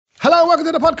Hello, welcome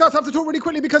to the podcast. I have to talk really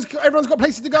quickly because everyone's got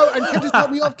places to go and Kedge has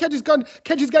told me off. Kedge is going,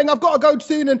 I've got to go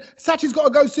soon and Satch's got to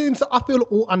go soon. So I feel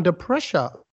all under pressure.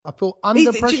 No,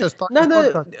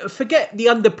 forget the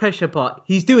under pressure part.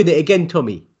 He's doing it again,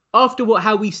 Tommy. After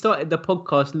how we started the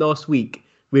podcast last week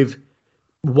with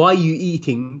why are you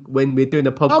eating when we're doing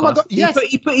a podcast? Oh my God, yes.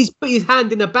 He put his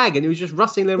hand in a bag and it was just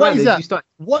rustling around. What is that?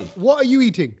 What are you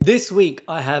eating? This week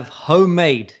I have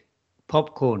homemade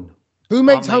popcorn. Who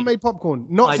makes homemade popcorn?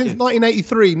 Not since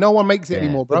 1983. No one makes it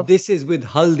anymore, bro. But this is with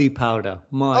haldi powder.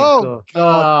 My God.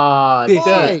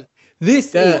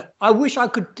 I wish I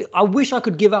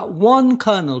could give out one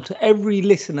kernel to every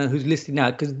listener who's listening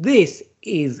now, because this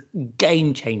is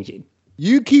game changing.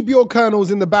 You keep your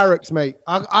kernels in the barracks, mate.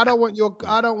 I don't want your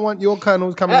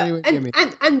kernels coming anywhere near me.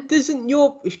 And doesn't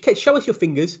show us your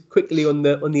fingers quickly on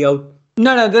the old.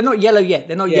 No, they're not yellow yet.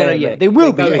 They're not yellow yet. They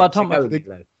will be by the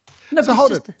time. No, so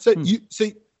hold on. So you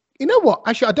know what?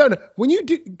 Actually, I don't know. When you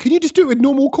do, can you just do it with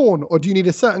normal corn, or do you need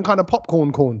a certain kind of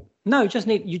popcorn corn? No, you just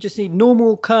need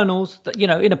normal kernels that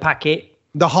in a packet.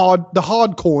 The hard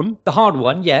corn. The hard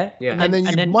one, yeah. And then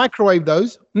you microwave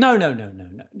those. No.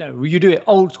 You do it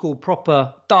old school,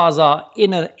 proper Daza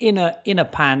in a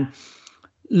pan,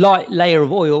 light layer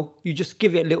of oil. You just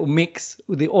give it a little mix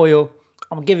with the oil.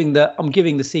 I'm giving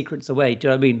the secrets away. Do you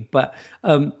know what I mean? But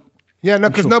yeah, no,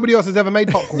 because nobody else has ever made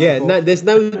popcorn. Yeah, before. No, there's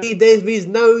no need. There is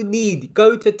no need.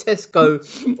 Go to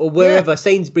Tesco or wherever,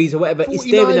 Sainsbury's or whatever. It's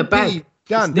there in a bag.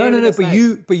 Done. No.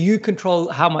 But you control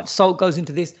how much salt goes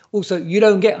into this. Also, you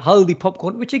don't get haldi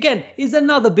popcorn, which again is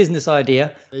another business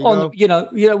idea.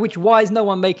 Which why is no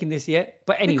one making this yet?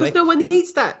 But anyway, because no one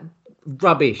needs that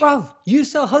rubbish. Bro, you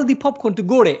sell haldi popcorn to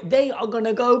Gore, they are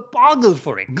gonna go pagal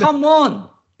for it. Come on,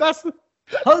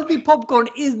 haldi popcorn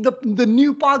is the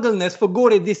new pagalness for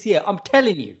Gore this year. I'm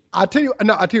telling you. I tell you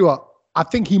what. I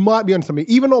think he might be on something,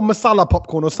 even on masala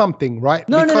popcorn or something, right?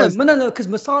 No, because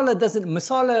masala doesn't.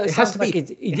 Masala it has to be.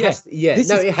 It has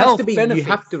to be. Benefits. You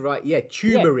have to write. Yeah,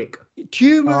 turmeric. Yeah.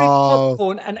 Turmeric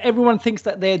popcorn, and everyone thinks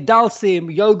that they're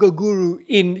Dalsim yoga guru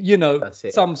in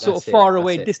some sort of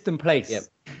faraway distant place.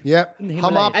 Yep. And you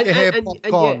got to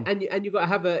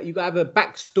have a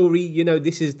backstory.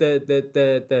 This is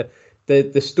the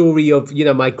story of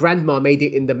my grandma made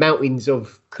it in the mountains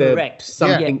of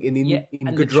something in and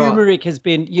Gujarat. The turmeric has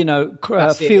been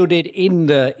fielded in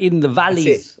the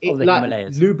valleys of the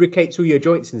Himalayas. Lubricates all your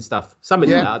joints and stuff. Something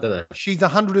like that. I don't know. She's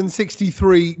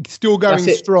 163, still going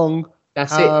strong.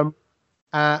 That's it.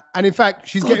 And in fact,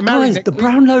 she's getting married. Guys, the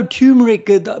Brownlow turmeric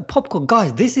popcorn,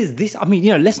 guys. This. I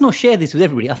mean, let's not share this with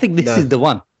everybody. I think this is the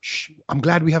one. Shh, I'm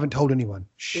glad we haven't told anyone.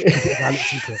 Shh,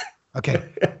 secret. Okay.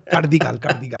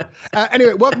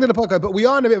 Anyway, welcome to the podcast. But we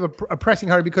are in a bit of a pressing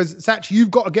hurry because Satch, you've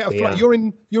got to get a flight. You're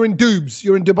in Dubes.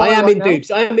 You're in Dubai. I am in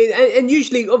Dubes. And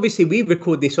usually, obviously, we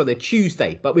record this on a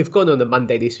Tuesday, but we've gone on a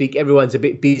Monday this week. Everyone's a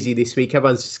bit busy this week.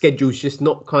 Everyone's schedule's just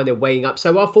not kind of weighing up.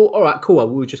 So I thought, all right, cool.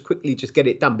 We'll just quickly get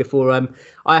it done before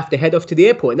I have to head off to the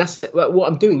airport. And that's what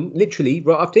I'm doing. Literally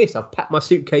right after this, I've packed my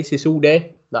suitcase. It's all there.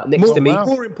 Next to me.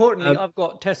 More importantly, I've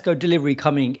got Tesco delivery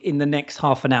coming in the next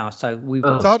half an hour. So we've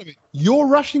got... You're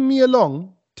rushing me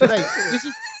along today.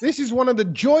 This is one of the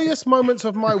joyous moments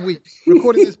of my week,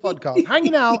 recording this podcast,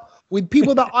 hanging out with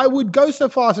people that I would go so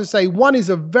far as to say one is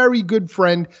a very good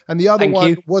friend and the other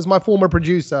was my former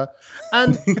producer.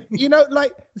 And,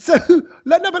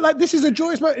 this is a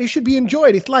joyous moment. It should be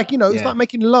enjoyed. It's like, it's like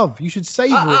making love. You should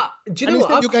savor it. Do you know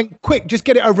what? You're going, quick, just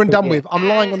get it over and done with. I'm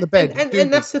lying on the bed.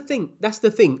 And that's the thing. That's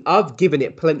the thing. I've given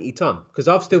it plenty of time because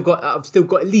I've still got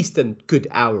at least a good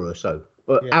hour or so.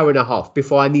 Hour and a half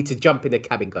before I need to jump in the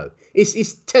cab and go. It's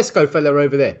Tesco fella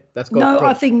over there. That's got. No,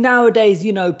 I think nowadays,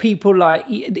 people like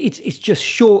it's just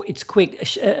short. It's quick.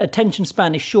 Attention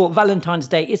span is short. Valentine's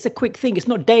Day. It's a quick thing. It's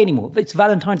not day anymore. It's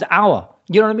Valentine's hour.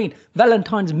 You know what I mean?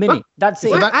 Valentine's minute. That's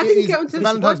it. How did we get onto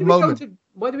Valentine's moment?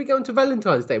 Why do we go into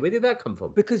Valentine's Day? Where did that come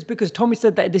from? Because Tommy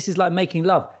said that this is like making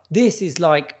love. This is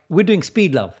like we're doing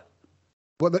speed love.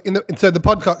 Well, so the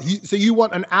podcast. So you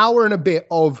want an hour and a bit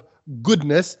of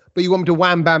goodness, but you want me to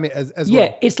wham bam it as well.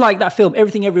 Yeah, it's like that film,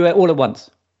 Everything Everywhere All at Once.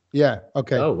 Yeah.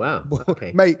 Okay. Oh wow.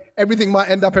 Okay. Mate, everything might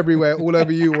end up everywhere, all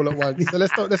over you, all at once. So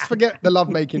let's forget the love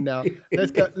making now.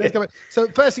 Let's go. So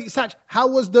firstly, Satch, how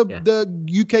was the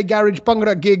UK Garage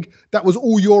Bhangra gig? That was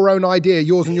all your own idea,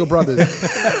 yours and your brother's.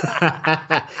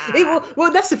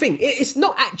 Well, that's the thing. It's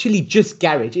not actually just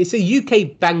garage. It's a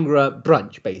UK Bhangra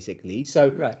brunch, basically.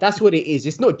 So that's what it is.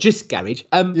 It's not just garage.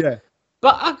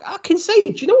 But I can say,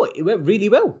 do you know what? It went really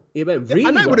well. It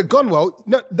would have gone well.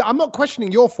 No, I'm not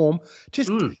questioning your form.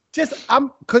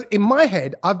 Because in my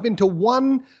head, I've been to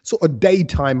one sort of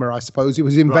daytimer, I suppose. It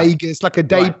was in Vegas, like a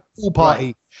day pool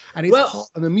party. and it's hot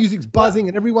and the music's buzzing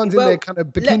and everyone's in their kind of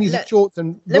bikinis and shorts.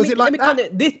 And was it like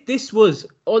that? This was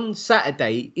on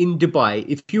Saturday in Dubai.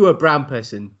 If you were a brown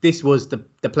person, this was the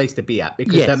place to be at,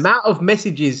 because the amount of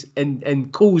messages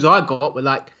and calls I got were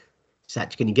like,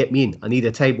 Satch, can you get me in? I need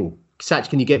a table. Satch,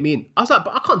 can you get me in? I was like,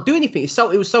 but I can't do anything. It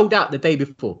was sold out the day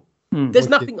before. There's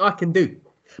nothing I can do.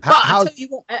 But I tell you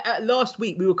what, last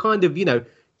week we were kind of,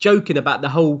 joking about the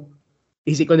whole,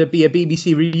 is it going to be a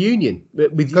BBC reunion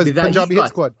with that Punjabi Hit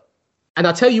Squad? And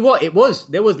I tell you what,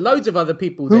 there was loads of other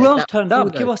people there. Who else turned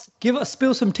up? Give us,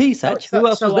 spill some tea, Satch. Who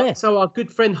else was there? So our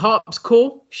good friend Harps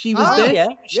Core, she was there.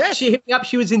 Yeah. She hit me up.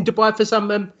 She was in Dubai for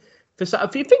some, I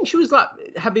think she was like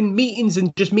having meetings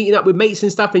and just meeting up with mates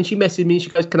and stuff. And she messaged me and she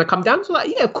goes, can I come down? So like,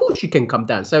 yeah, of course you can come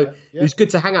down. So it was good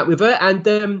to hang out with her.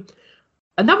 And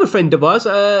another friend of ours,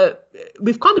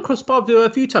 we've kind of crossed paths with her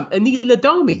a few times, Anila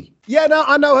Dami. Yeah, no,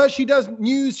 I know her. She does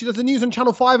news. She does the news on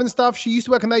Channel 5 and stuff. She used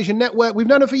to work on the Asian Network. We've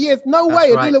known her for years. No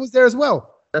way. Anila was there as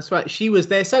well. That's right. She was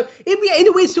there. So in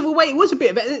a weird sort of way, it was a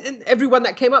bit of it. And everyone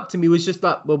that came up to me was just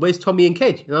like, well, where's Tommy and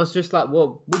Kedge? And I was just like,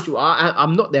 well,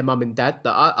 I'm not their mum and dad.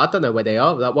 I don't know where they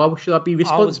are. Like, why should I be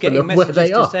responsible for where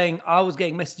they are? I was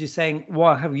getting messages saying,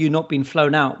 why have you not been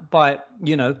flown out by,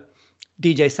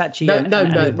 DJ Sachi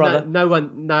and his brother? No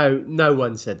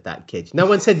one said that, Kedge. No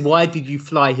one said, why did you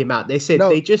fly him out? They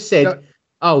just said,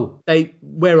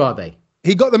 where are they?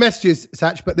 He got the messages,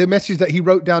 Satch, but the messages that he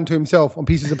wrote down to himself on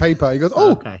pieces of paper. He goes,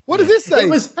 what does this say?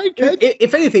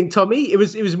 If anything, Tommy, it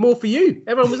was more for you.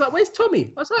 Everyone was like, where's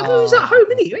Tommy? I was like, he's at home,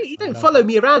 isn't he? You don't follow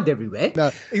me around everywhere.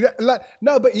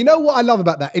 No, but you know what I love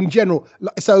about that in general?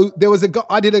 So there was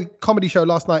I did a comedy show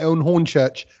last night on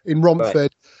Hornchurch in Romford.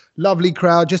 Right. Lovely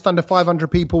crowd, just under 500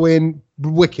 people in.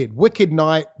 Wicked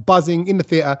night, buzzing in the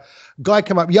theatre.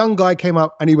 Young guy came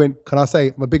up and he went, can I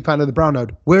say, I'm a big fan of the Brown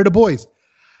Node. Where are the boys?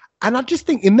 And I just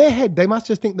think in their head, they must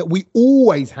just think that we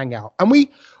always hang out. And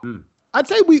I'd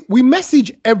say we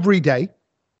message every day.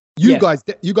 You guys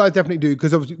definitely do,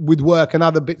 because obviously with work and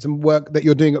other bits of work that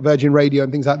you're doing at Virgin Radio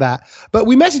and things like that. But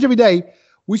we message every day.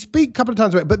 We speak a couple of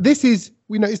times a week. But this is,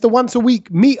 it's the once a week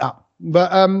meetup.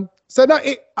 But so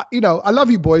no, I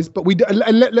love you boys, but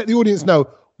and let the audience know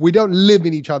we don't live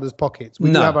in each other's pockets.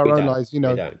 We do have our own lives,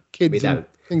 kids and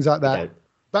things like that.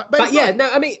 But yeah, no,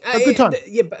 I mean, good time.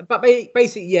 But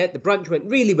basically, the brunch went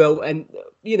really well, and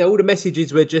all the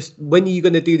messages were just, when are you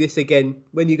going to do this again?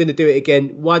 When are you going to do it again?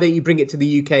 Why don't you bring it to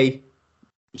the UK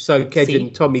so Kedge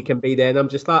and Tommy can be there? And I'm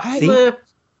just like,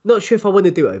 not sure if I want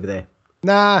to do it over there.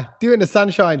 Nah, do it in the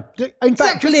sunshine. In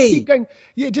fact, just keep going.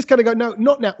 Yeah, just kind of go. No,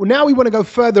 not now. Now we want to go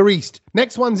further east.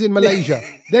 Next one's in Malaysia.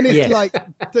 Then it's like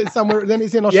somewhere. Then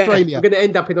it's in Australia. Yeah, we're going to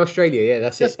end up in Australia. Yeah,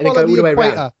 that's just it. And then go all the way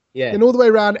around. Yeah, and all the way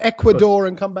around Ecuador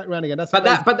and come back around again.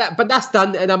 But that's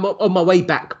done, and I'm on my way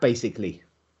back basically.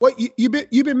 Well, you've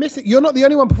been missing. You're not the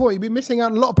only one performing. You've been missing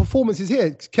out on a lot of performances here.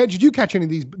 Kedge, did you catch any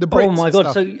of these? The Brits. Oh my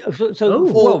God! So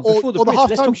before the Brits,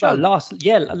 let's talk about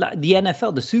the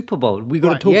NFL, the Super Bowl. We're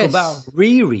going to talk about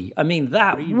Riri. I mean,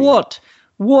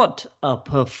 what a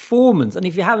performance! And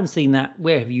if you haven't seen that,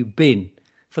 where have you been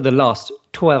for the last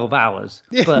 12 hours?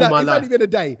 Yeah, it's only been a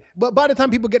day. But by the time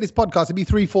people get this podcast, it'll be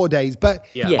 3-4 days. But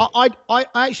I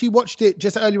actually watched it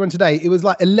just earlier on today. It was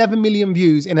like 11 million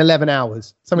views in 11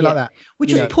 hours, something like that.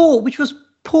 Which was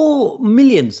poor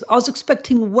millions. I was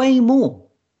expecting way more.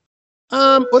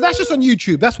 Well, that's just on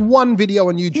YouTube. That's one video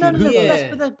on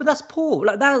YouTube. But that's poor.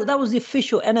 Like that was the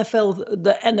official NFL,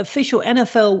 the official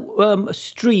NFL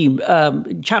stream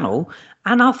channel,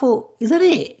 and I thought, is that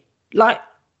it? Like,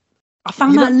 I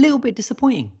found that a little bit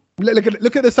disappointing. Look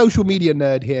at the social media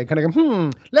nerd here. Kind of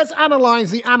go, let's analyze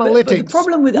the analytics. But the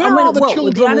problem with the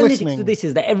analytics of this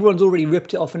is that everyone's already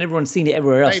ripped it off and everyone's seen it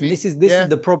everywhere else. Maybe. And this is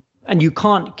the problem. And you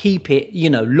can't keep it,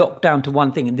 locked down to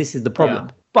one thing. And this is the problem.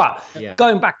 Yeah. But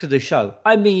going back to the show,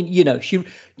 I mean,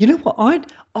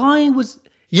 what? I was,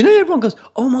 everyone goes,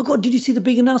 oh my God, did you see the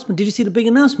big announcement? Did you see the big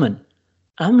announcement?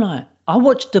 I'm like, I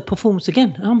watched the performance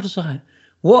again. And I'm just like,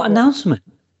 what announcement?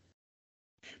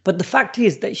 But the fact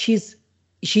is that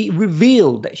she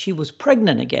revealed that she was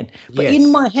pregnant again. But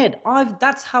in my head,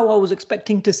 that's how I was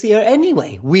expecting to see her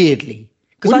anyway, weirdly.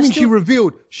 What do you mean she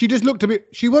revealed? She just looked a bit,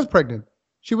 she was pregnant.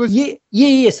 She was.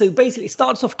 Yeah. So basically it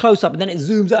starts off close up and then it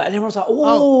zooms out and everyone's like,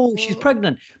 she's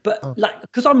pregnant. But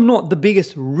because I'm not the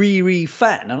biggest Riri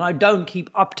fan and I don't keep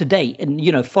up to date and,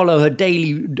 follow her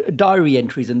daily diary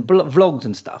entries and vlogs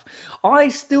and stuff, I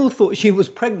still thought she was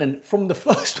pregnant from the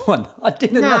first one. I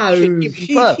didn't know.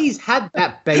 She's had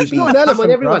that baby.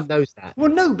 Everyone knows that. Well,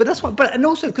 no, but that's what, and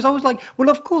also because I was like, well,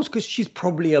 of course, because she's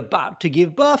probably about to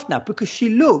give birth now because she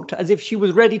looked as if she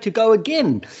was ready to go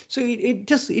again. So it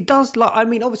does like, I'm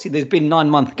mean, obviously there's been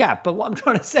 9-month gap, but what I'm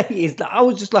trying to say is that I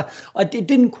was just like,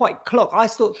 didn't quite clock. I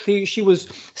thought she was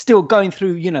still going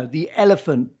through, the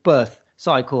elephant birth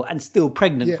cycle and still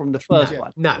pregnant from the first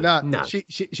one. No.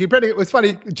 She pregnant. It was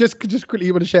funny. Just quickly,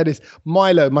 you want to share this?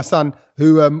 Milo, my son,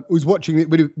 who was watching it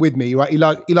with me, right? He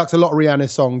likes a lot of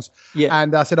Rihanna's songs. Yeah.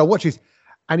 And I said, I'll watch this.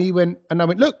 And he went, and I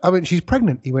went, look, she's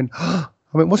pregnant. He went, I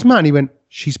went, what's the matter? And he went,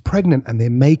 she's pregnant and they're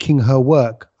making her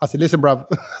work. I said, listen, bruv.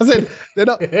 I said, they're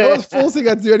not forcing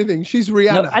her to do anything. She's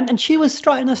Rihanna. No, and she was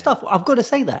striking her stuff. I've got to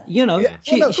say that, she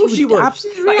was.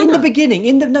 In the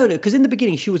beginning, because in the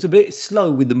beginning she was a bit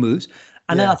slow with the moves.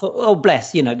 And then I thought, oh,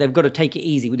 bless, they've got to take it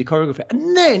easy with the choreography.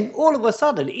 And then all of a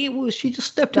sudden she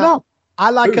just stepped it up. I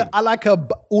like her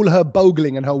all her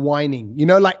bogling and her whining.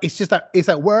 It's just that it's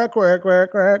like work like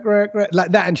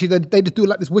that, and they just do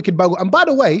like this wicked bogle. And by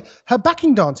the way, her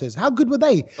backing dancers, how good were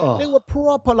they? Oh. They were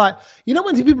proper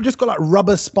when people just got like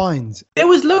rubber spines. There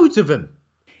was loads of them.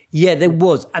 Yeah, there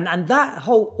was, and that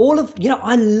whole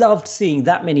I loved seeing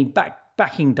that many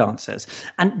backing dancers.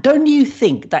 And don't you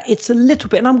think that it's a little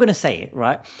bit, and I'm going to say it,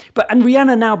 right? And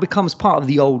Rihanna now becomes part of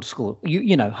the old school.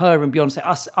 Her and Beyonce,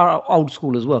 us are old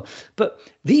school as well. But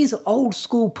these old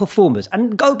school performers,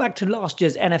 and go back to last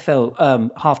year's NFL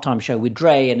halftime show with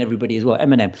Dre and everybody as well,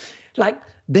 Eminem,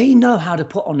 they know how to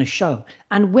put on a show.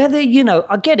 And whether,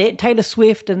 I get it, Taylor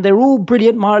Swift, and they're all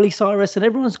brilliant, Miley Cyrus, and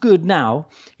everyone's good now,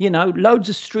 loads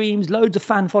of streams, loads of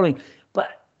fan following,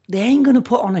 but they ain't going to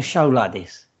put on a show like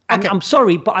this. And I'm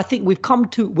sorry, but I think we're coming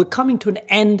to an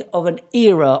end of an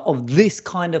era of this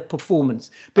kind of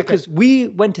performance, because we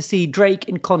went to see Drake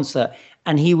in concert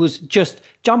and he was just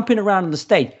jumping around on the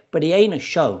stage, but he ain't a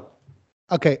show.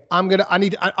 Okay,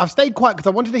 I've stayed quiet because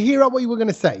I wanted to hear out what you were going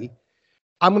to say.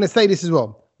 I'm going to say this as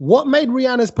well. What made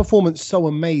Rihanna's performance so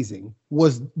amazing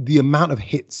was the amount of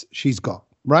hits she's got,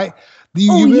 right? The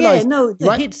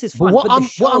hits is fun. But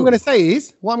what I'm going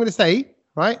to say,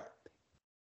 right?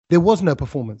 There was no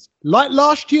performance. Like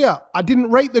last year, I didn't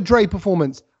rate the Dre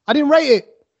performance. I didn't rate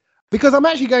it because I'm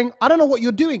actually going, I don't know what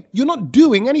you're doing. You're not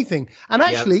doing anything. And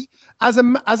actually, as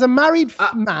a married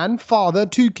man, father,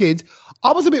 2 kids,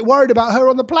 I was a bit worried about her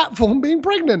on the platform being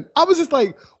pregnant. I was just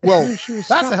like, well, that's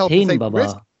a health and safety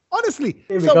risk. Honestly.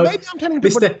 So maybe I'm telling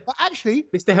people, but actually.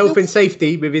 Mr. Health and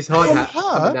Safety with his hard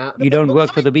hat. You don't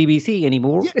work for the BBC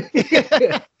anymore.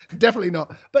 Yeah. Definitely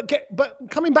not. But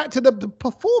coming back to the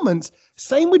performance,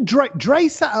 same with Dre. Dre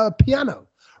sat at a piano.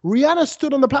 Rihanna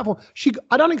stood on the platform.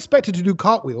 I don't expect her to do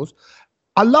cartwheels.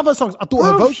 I love her songs. I thought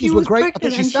her vocals were great. I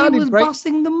thought she sounded great. She was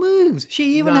busting the moves.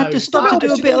 She even had to stop to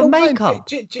do a bit of makeup.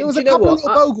 There was a couple of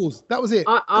little vocals. That was it.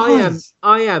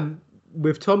 I am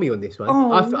with Tommy on this one.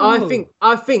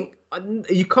 I think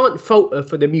you can't fault her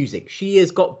for the music. She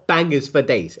has got bangers for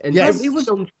days. And listen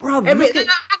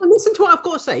to what I've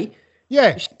got to say.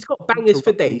 Yeah, she's got bangers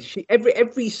for days.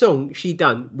 Every song she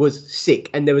done was sick,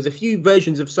 and there was a few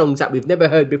versions of songs that we've never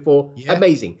heard before. Yeah.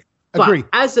 Amazing. But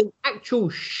as an actual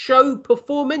show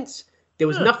performance, there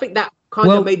was nothing that kind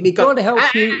of made me go. God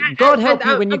help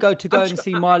you when you go and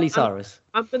see Miley Cyrus.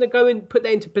 I'm going to go and put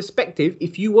that into perspective.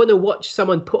 If you want to watch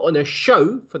someone put on a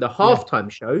show for the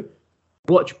halftime show,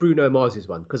 watch Bruno Mars's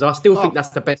one, because I still think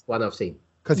that's the best one I've seen.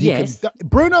 Because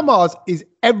Bruno Mars is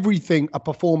everything a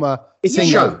performer,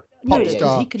 singer, pop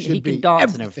star he can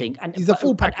dance and everything. And he's a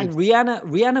full package. And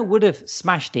Rihanna would have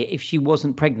smashed it if she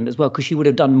wasn't pregnant as well, because she would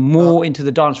have done more into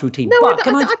the dance routine. No,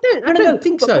 I don't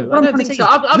think so. I don't think so.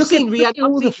 I've seen Rihanna.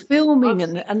 All the filming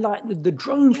and like the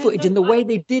drone footage and the way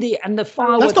they did it and the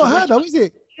fireworks. That's not her though, is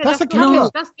it? That's the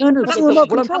camera.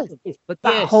 But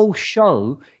that whole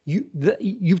show,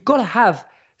 you've got to have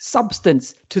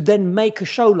substance to then make a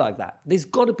show like that. There's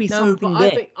got to be something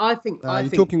there. I think you're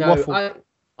talking waffle.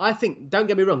 I think, don't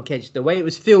get me wrong, Kedge, the way it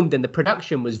was filmed and the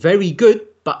production was very good,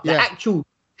 but the actual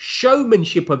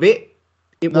showmanship of it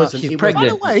wasn't. She's pregnant. By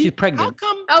the way, she's pregnant.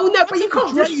 Oh, no, but you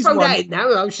can't just throw that in now.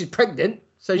 Oh, she's pregnant,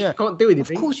 so she can't do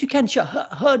anything. Of course you can.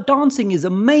 Her dancing is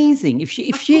amazing. If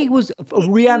she was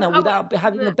Rihanna without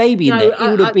having a baby in there, it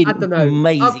would have been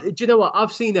amazing. Do you know what?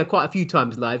 I've seen her quite a few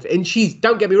times live, and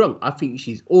don't get me wrong, I think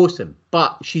she's awesome,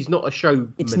 but she's not a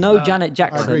show. It's no Janet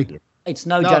Jackson. It's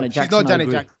no Janet Jackson. She's not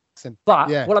Janet Jackson. But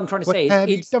what I'm trying to say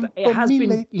is it has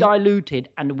been diluted,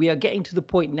 and we are getting to the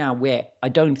point now where I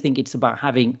don't think it's about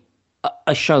having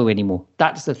a show anymore.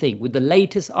 That's the thing. With the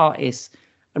latest artists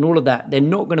and all of that, they're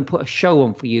not going to put a show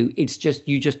on for you. It's just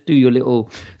you just do your little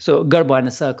sort of garba in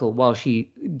a circle while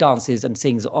she dances and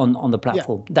sings on the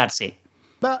platform. Yeah. That's it.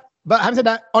 But having said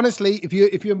that, honestly, if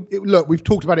you look, we've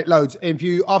talked about it loads. If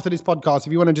you after this podcast,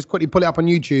 if you want to just quickly pull it up on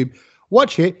YouTube,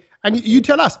 watch it, and you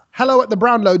tell us,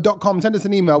 hello@thebrownload.com. Send us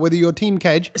an email whether you're Team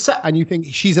Kedge and you think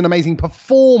she's an amazing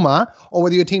performer, or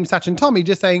whether you're Team Satch and Tommy,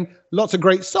 just saying lots of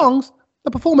great songs. The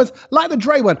performance, like the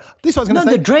Dre one. This was going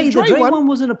to say. The Dre one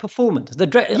wasn't a performance.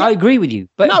 I agree with you.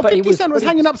 But, no, but 50 Cent was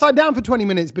hanging upside down for 20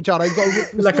 minutes, Bachado. He's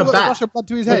got like a bat. rush of blood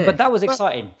to his head. But that was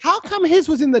exciting. How come his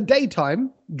was in the daytime,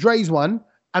 Dre's one,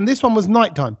 and this one was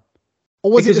nighttime?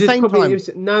 Or was it the same time?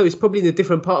 It's probably in a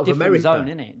different part of different America. Zone,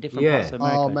 isn't it? Different parts of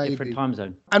America, maybe. different time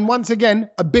zone. And once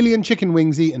again, 1 billion chicken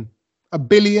wings eaten. 1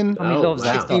 billion. Tommy loves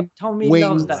that stuff. Tommy wings.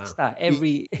 loves that stuff.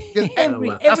 Every year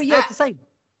it's the same.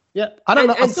 Yeah,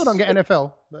 I still don't get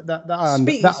NFL.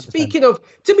 Speaking of,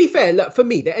 to be fair, look, for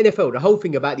me, the NFL, the whole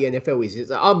thing about the NFL is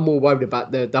that I'm more worried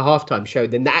about the halftime show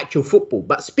than the actual football.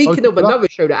 But speaking of another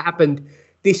show that happened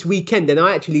this weekend, and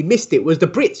I actually missed it, was the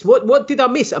Brits. What did I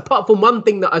miss apart from one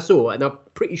thing that I saw? And I'm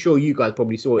pretty sure you guys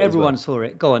probably saw it. Everyone saw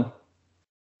it. Go on.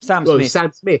 Sam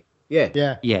Smith.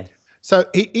 Yeah. So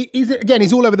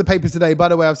he's all over the papers today. By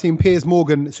the way, I've seen Piers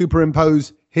Morgan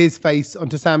superimpose his face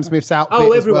onto Sam Smith's outfit.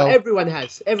 Oh, everyone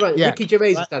has. Everyone. Yeah. Ricky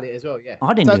Gervais has done it as well. Yeah.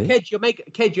 I didn't do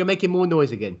it. Kedge, you're making more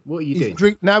noise again. What are you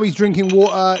doing? Now he's drinking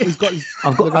water. He's got.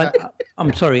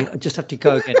 I'm sorry. I just have to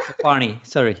go again. Barney,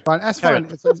 sorry. Fine, that's fine.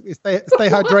 Stay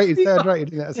hydrated. Stay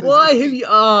hydrated. Why have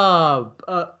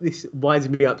you? This winds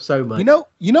me up so much.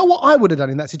 You know what I would have done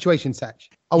in that situation, Satch?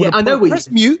 I would have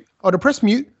pressed mute. I would have pressed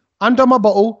mute. Undone my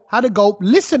bottle, had a gulp,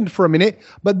 listened for a minute.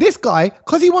 But this guy,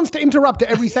 because he wants to interrupt at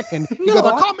every second, he goes,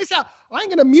 I can't miss out. I ain't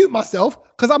going to mute myself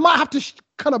because I might have to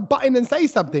kind of butt in and say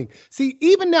something. See,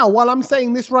 even now, while I'm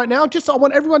saying this right now, just so I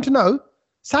want everyone to know,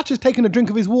 Satch has taken a drink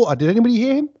of his water. Did anybody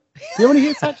hear him? Did anybody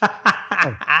hear Satch?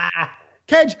 Oh.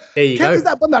 Kedge is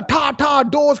that one that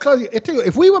doors closing. I tell you,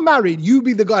 if we were married, you'd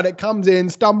be the guy that comes in,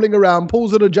 stumbling around,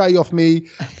 pulls the J off me,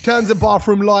 turns the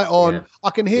bathroom light on. Yeah.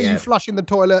 I can hear you flushing the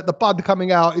toilet, the bud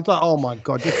coming out. It's like, oh my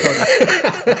God. We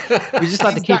just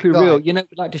like to keep it real. We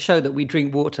like to show that we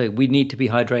drink water. We need to be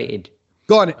hydrated.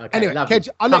 Go on. Okay, anyway, Kedge,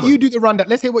 I'll let you do the rundown.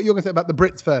 Let's hear what you're going to say about the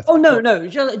Brits first. Oh, no.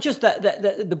 Just that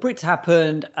the Brits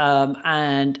happened.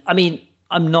 And I mean,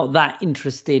 I'm not that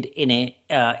interested in it.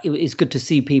 It's good to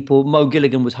see people. Mo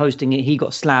Gilligan was hosting it. He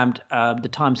got slammed. The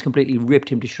Times completely ripped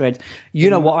him to shreds. You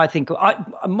know what I think?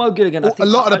 Mo Gilligan. A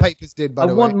lot of the papers did, by the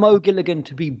way. I want Mo Gilligan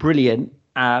to be brilliant.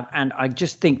 And I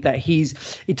just think that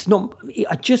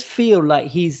I just feel like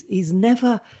he's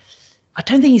never... I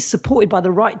don't think he's supported by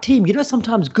the right team.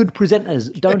 Sometimes good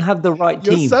presenters don't have the right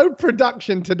team. You're so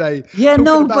production today. Yeah,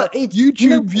 no, but it's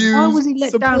YouTube views. Why was he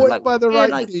let down? By the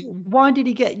right team. Why did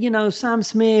he get Sam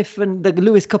Smith and the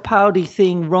Lewis Capaldi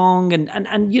thing wrong? And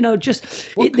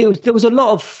there was a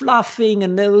lot of fluffing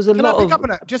and there was a lot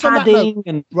of just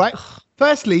padding. Right.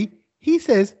 Firstly, he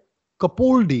says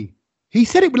Capaldi. He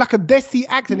said it with like a Desi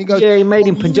accent. He goes, he made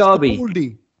him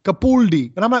Punjabi.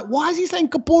 Capaldi. And I'm like, why is he saying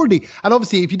Capaldi? And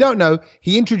obviously, if you don't know,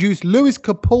 he introduced Lewis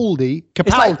Capaldi.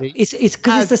 It's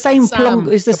because it's the same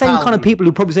it's the same kind of people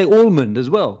who probably say almond as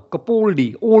well.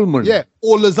 Capaldi, almond. Yeah,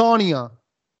 or lasagna.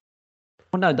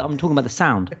 Oh, no, I'm talking about the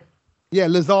sound. Yeah,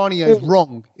 lasagna is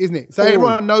wrong, isn't it? So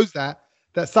everyone knows that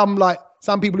some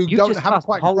people who haven't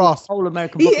quite grasped whole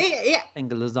American thing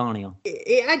the lasagna.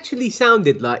 It actually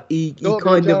sounded like he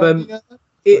kind of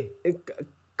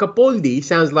Capaldi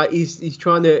sounds like he's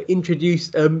trying to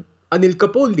introduce Anil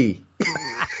Capaldi.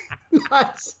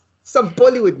 That's some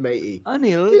Bollywood matey.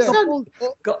 Anil.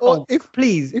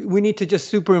 Please, we need to just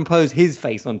superimpose his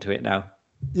face onto it now.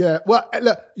 Yeah, well,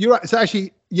 look, you're right. So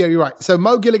actually, you're right. So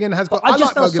Mo Gilligan has got... I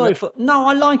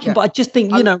like him, but I just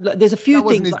think, there's a few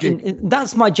things.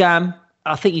 That's my jam.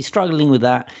 I think he's struggling with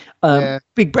that.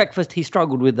 Big Breakfast, he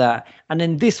struggled with that. And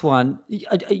then this one,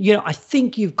 I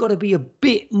think you've got to be a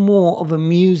bit more of a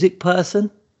music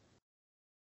person.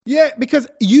 Yeah, because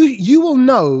you will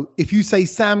know if you say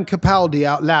Sam Capaldi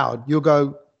out loud, you'll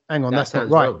go, hang on, that's not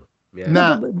right. Yeah.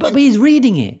 Nah. But he's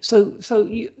reading it. So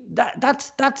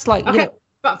that's like... Okay.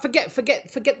 But forget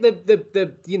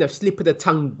the slip of the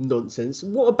tongue nonsense.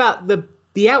 What about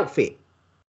the outfit?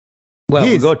 Well,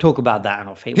 we've got to talk about that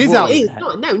outfit. His outfit.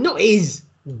 Not his.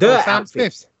 The Sam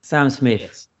Smith's. Sam Smith.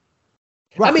 Yes.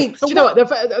 Right. I mean, you know what?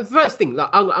 The first thing, like,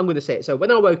 I'm going to say it. So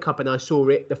when I woke up and I saw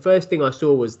it, the first thing I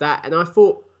saw was that, and I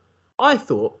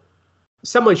thought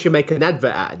someone should make an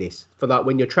advert out of this for like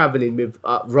when you're traveling with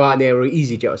Ryanair or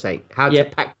EasyJet or something. How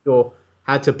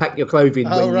to pack your clothing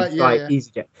when you fly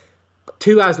EasyJet.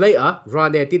 2 hours later,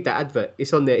 Ryanair did that advert.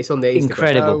 It's on their Instagram.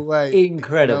 Incredible.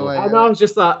 Incredible. No way, and I was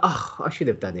just like, I should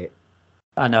have done it.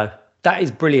 I know. That is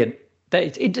brilliant.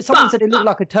 Someone said it looked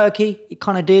like a turkey. It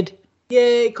kind of did. Yeah,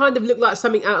 it kind of looked like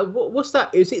something out of... What's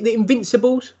that? Is it The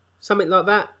Invincibles? Something like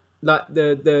that? like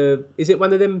the is it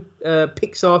one of them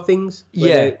Pixar things?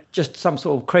 Yeah, just some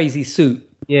sort of crazy suit.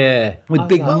 Yeah, with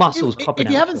big Well, muscles popping out.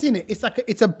 If you haven't seen it,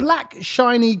 it's a black,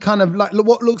 shiny kind of like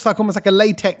what looks like almost like a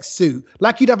latex suit.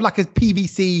 Like you'd have like a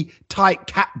PVC tight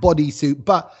cat body suit,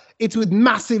 but it's with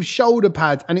massive shoulder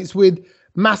pads and it's with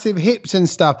massive hips and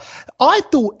stuff. I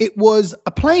thought it was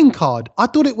a playing card. I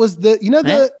thought it was the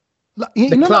like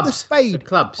the spade. The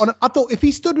clubs. I thought if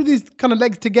he stood with his kind of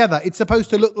legs together, it's supposed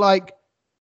to look like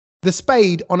the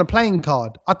spade on a playing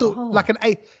card. I thought like an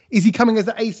ace. Is he coming as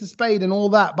the ace of spade and all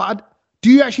that? But do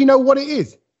you actually know what it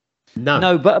is?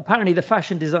 No, but apparently the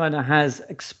fashion designer has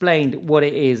explained what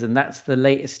it is, and that's the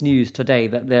latest news today.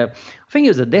 That I think it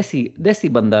was a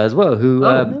Desi Banda as well. Who?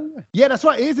 Yeah, that's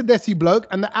right. It is a Desi bloke,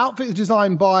 and the outfit is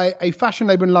designed by a fashion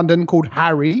label in London called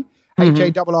Harry,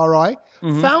 Harri,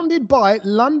 founded by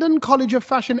London College of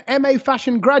Fashion MA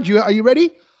Fashion graduate. Are you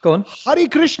ready? Go on. Hari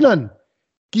Krishnan,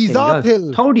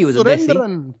 Gizathil, Told you it was a Desi.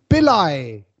 Surendran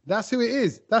Pillai. That's who it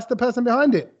is. That's the person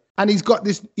behind it. And he's got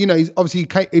this, he's obviously,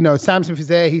 Sam Smith is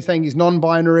there. He's saying he's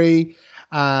non-binary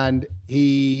and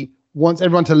he wants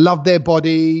everyone to love their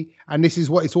body. And this is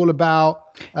what it's all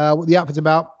about, what the outfit's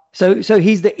about. So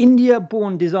he's the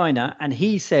India-born designer, and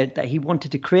he said that he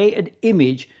wanted to create an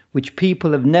image which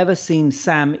people have never seen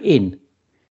Sam in.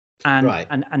 And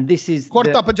and this is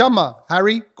Kurta pajama,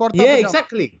 Harry. Kurta yeah, pajama.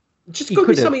 exactly. Just got to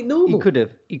be something normal.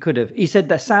 He could have. He said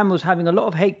that Sam was having a lot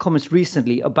of hate comments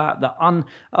recently about the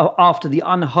after the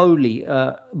unholy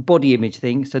body image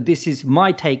thing. So this is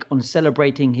my take on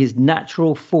celebrating his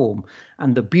natural form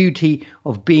and the beauty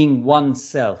of being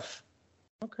oneself.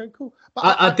 Okay, cool.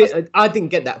 But I didn't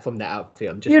get that from that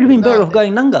outfit. You'd have been better off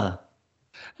going Nanga.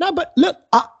 No, but look,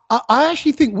 I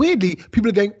actually think weirdly people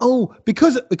are going, oh,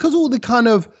 because all the kind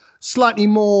of slightly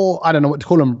more, I don't know what to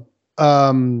call them,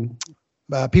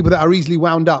 people that are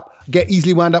get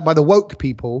easily wound up by the woke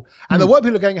people, and the woke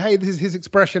people are going, hey, this is his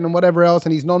expression and whatever else,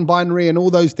 and he's non-binary and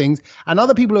all those things, and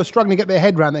other people are struggling to get their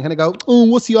head around. They're going to go, oh,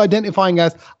 what's he identifying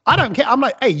as? I don't care. I'm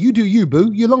like, hey, you do you,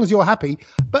 boo, as long as you're happy.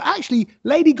 But actually,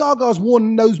 Lady Gaga's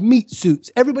worn those meat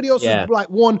suits. Everybody else has like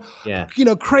worn,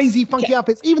 crazy funky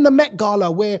outfits. Even the Met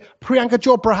Gala where Priyanka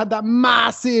Chopra had that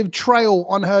massive trail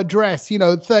on her dress,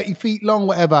 30 feet long,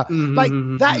 whatever.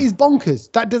 That is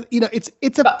bonkers. That does,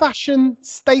 it's a fashion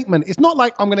statement. It's not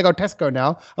like I'm going to go Tesco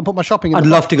now and put my shopping in. I'd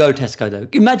love to go Tesco though.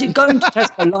 Imagine going to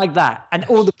Tesco like that and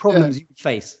all the problems you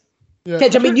face. Yeah.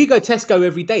 Kedge, I mean, you go Tesco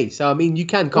every day, so I mean, you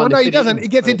can kind of. No, he doesn't. He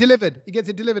gets it delivered. He gets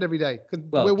it delivered every day because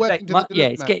we're working.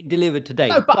 It's getting delivered today.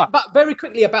 No, but very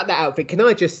quickly about that outfit, can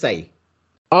I just say,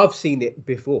 I've seen it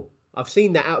before. I've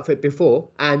seen that outfit before,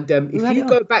 and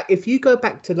if you go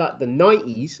back to like the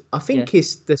 90s, I think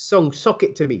it's the song "Sock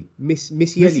It to Me,"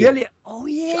 Missy Elliott. Oh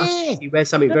yeah, she wears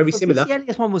something very similar. Missy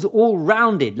Elliott's one was all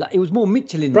rounded, like it was more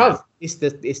Michelin. Bruv, it's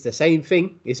the same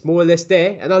thing. It's more or less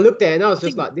there. And I looked there and I was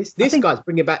just like, this guy's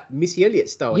bringing back Missy Elliott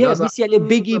style. Yeah, Missy Elliott,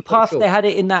 Biggie, Puff, they had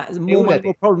it in that more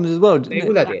problems as well. They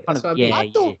all had it. I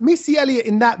thought Missy Elliott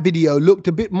in that video looked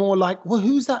a bit more like, well,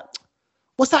 who's that?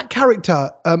 What's that character?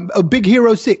 A Big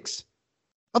Hero 6.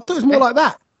 I thought it was more like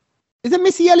that. Is it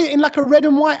Missy Elliott in like a red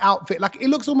and white outfit? Like it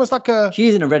looks almost like a. She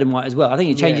is in a red and white as well. I think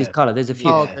it changes colour. There's a few.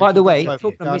 Oh, okay. By the way,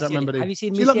 talking of Missy Elliott, have you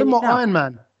seen Missy Elliott now? Iron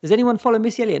Man. Does anyone follow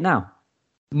Missy Elliott now?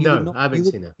 No, I haven't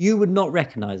seen her. You would not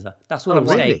recognise her. That's what I'm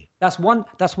saying. That's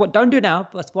what. Don't do it now.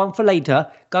 That's one for later.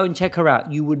 Go and check her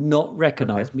out. You would not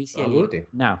recognise Missy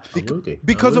Elliott now.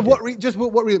 Because of what?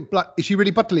 What? Like, is she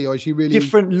really buttly or is she really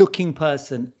different looking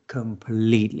person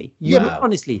completely?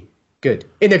 Honestly. Good.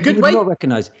 In a good way? Not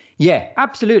recognise. Yeah,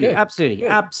 absolutely.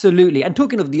 And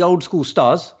talking of the old school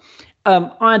stars,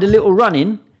 I had a little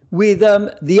run-in with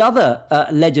the other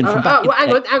legend from back in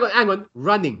the day. Hang on.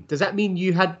 Running. Does that mean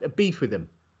you had a beef with him?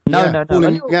 No.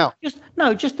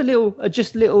 Just a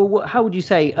little. How would you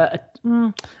say? I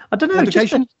don't know.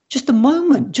 Just a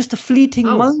moment. Just a fleeting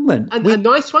moment. And a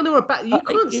nice one or a bad? You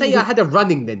can't say I had a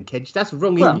running then, Kedge. That's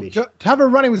wrong English. To have a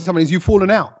running with someone is you've fallen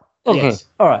out. Okay. Yes.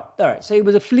 All right. So it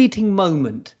was a fleeting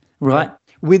moment, right?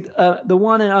 With the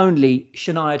one and only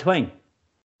Shania Twain.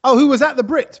 Oh, who was at the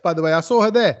Brits, by the way? I saw her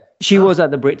there. She was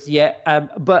at the Brits, yeah.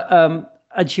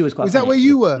 And she was quite. Was that where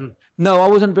you were? No, I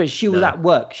wasn't British. She was at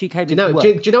work. She came to work.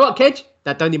 Do you know what, Kedge?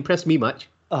 That don't impress me much.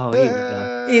 Oh,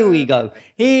 here we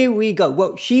go.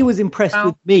 Well, she was impressed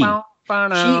with me.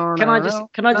 Can I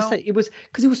just say it was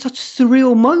because it was such a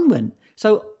surreal moment.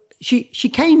 So she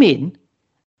came in,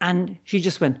 and she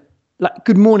just went, like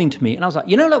good morning to me. And I was like,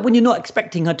 like when you're not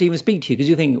expecting her to even speak to you, because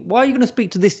you think, why are you going to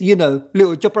speak to this, little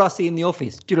jabrasi in the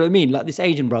office? Do you know what I mean? Like this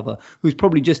Asian brother who's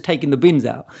probably just taking the bins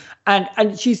out. And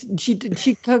she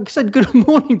said good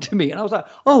morning to me. And I was like,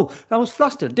 oh, I was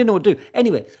flustered. Didn't know what to do.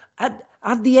 Anyway, at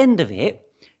the end of it,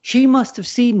 she must have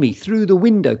seen me through the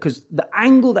window, because the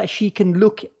angle that she can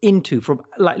look into from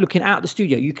like looking out the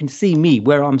studio, you can see me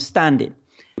where I'm standing.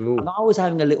 Ooh. And I was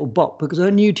having a little bop because her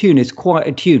new tune is quite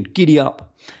a tune, Giddy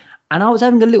Up. And I was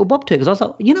having a little bop to it because I was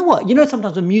like, you know what?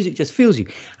 Sometimes the music just feels you.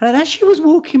 And as she was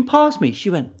walking past me, she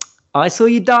went, I saw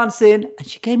you dancing. And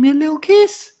she gave me a little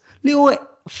kiss, little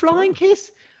flying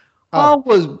kiss. I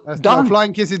was done. A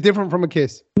flying kiss is different from a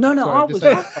kiss. No, I was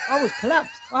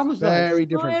collapsed. I was very like,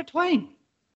 different. Twain.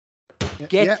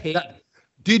 Get it.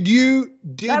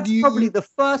 That's probably the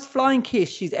first flying kiss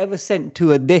she's ever sent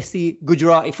to a Desi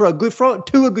Gujarati to a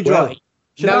Gujarati.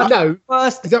 Well, no.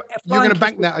 First, you're going to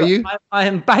bank that, are you? I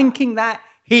am banking that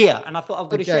here, and I thought I've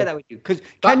got to share that with you. Because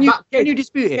can you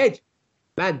dispute it?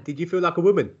 Man, did you feel like a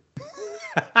woman?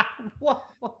 What?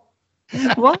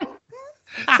 What?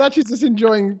 Such is just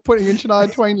enjoying putting in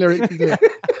Shania Twain lyrics.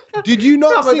 Did you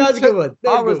not? That's a good one.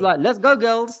 I was like, let's go,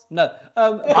 girls. No.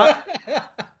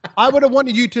 I would have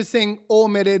wanted you to sing "O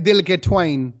Mere Dil Ke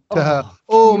Twain" to her.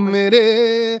 "O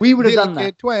Mere." We would have done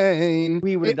that. Twain.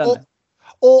 We would have done that.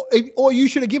 Or you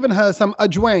should have given her some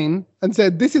Ajwain and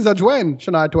said, "This is Ajwain,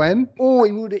 Shania Twain." Or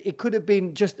it could have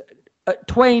been just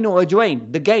Twain or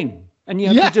Ajwain, the game, and you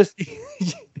have to just.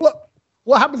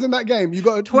 What happens in that game? You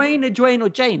got a Twain, Ajwain, or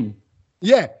Jane.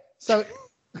 Yeah. So.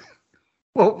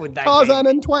 What would that Tarzan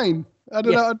and Twain. I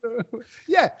don't know.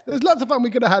 Yeah, there's lots of fun we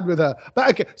could have had with her. But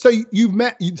okay, so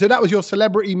so that was your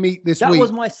celebrity meet this week. That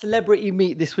was my celebrity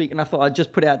meet this week, and I thought I'd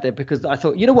just put it out there because I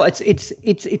thought, you know what,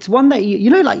 it's one that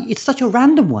it's such a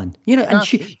random one, and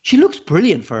she looks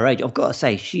brilliant for her age. I've got to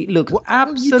say, she looks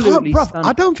absolutely stunning.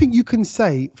 I don't think you can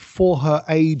say for her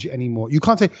age anymore. You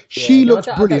can't say she looks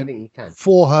brilliant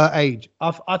for her age.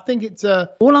 I think it's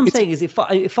all I'm saying is if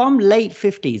I'm late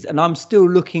 50s and I'm still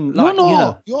looking like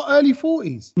you're early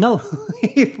 40s. No.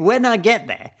 When I get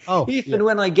there,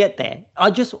 when I get there, I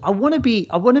want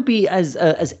to be as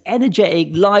energetic,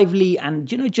 lively, and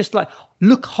just like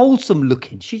look wholesome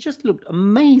looking. She just looked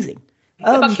amazing.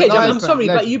 I'm sorry,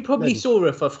 but you probably saw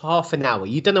her for half an hour.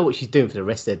 You don't know what she's doing for the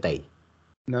rest of the day.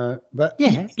 No, but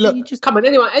look, come on,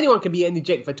 anyone can be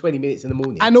energetic for 20 minutes in the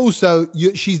morning. And also,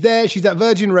 she's there. She's at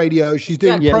Virgin Radio. She's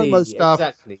doing promo stuff.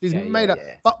 Exactly. She's made up.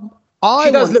 But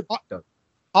she does look.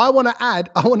 I want to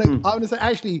add. I want to say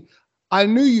actually. I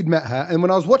knew you'd met her, and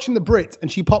when I was watching the Brits and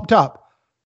she popped up,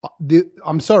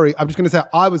 I'm sorry, I'm just going to say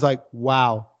I was like,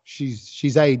 wow,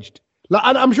 she's aged. Like,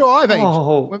 I'm sure I've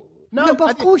aged. No,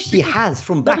 but of course she has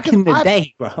from back in the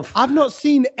day, bro. I've not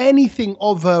seen anything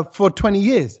of her for 20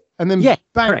 years, and then bang,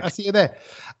 correct. I see her there.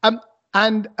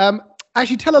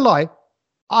 Actually, tell a lie.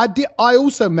 I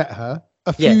also met her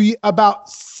about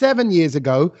 7 years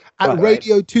ago at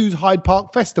Radio 2's Hyde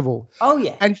Park Festival. Oh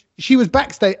yeah, and she was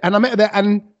backstage, and I met her there,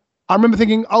 and I remember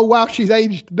thinking, oh, wow, she's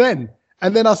aged then.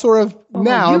 And then I saw her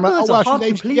now. I'm like, oh, wow, she's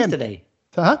aged again. Today.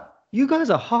 Huh? You guys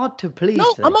are hard to please. No,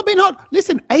 today. I'm not being hard.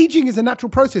 Listen, aging is a natural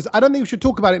process. I don't think we should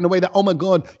talk about it in a way that, oh, my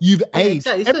God, you've aged.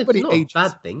 Exactly. Everybody ages. It's not a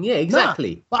bad thing. Yeah,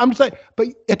 exactly. Nah, but I'm just like, but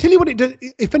I tell you what it does.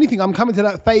 If anything, I'm coming to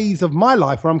that phase of my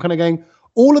life where I'm kind of going,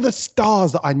 all of the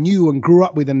stars that I knew and grew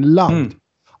up with and loved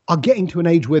are getting to an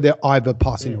age where they're either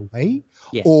passing away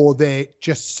or they're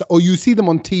just, or you see them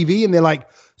on TV and they're like,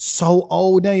 so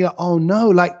old now, you're like, oh no,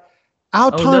 like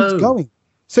our time's going.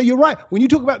 So you're right. When you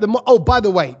talk about by the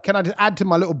way, can I just add to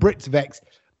my little Brits vex?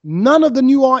 None of the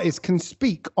new artists can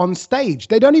speak on stage.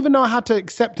 They don't even know how to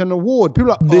accept an award.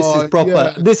 People are like, this is proper.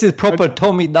 Yeah. This is proper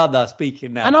Tommy Dada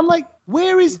speaking now. And I'm like,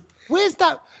 where's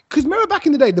that? Because remember back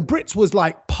in the day, the Brits was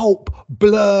like Pulp,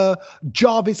 Blur,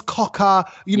 Jarvis Cocker,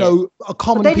 a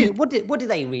common. What did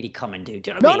they really come and do?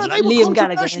 Do you know what I mean? They were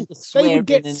controversial. They would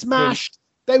get smashed.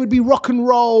 They would be rock and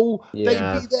roll.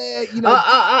 Yeah. They'd be there,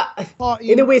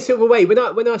 in a weird sort of way.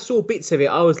 When I saw bits of it,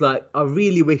 I was like, I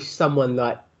really wish someone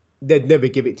like they'd never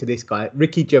give it to this guy.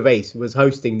 Ricky Gervais was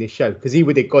hosting this show because he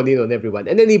would have gone in on everyone,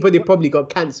 and then he would have probably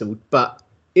got cancelled. But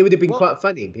it would have been quite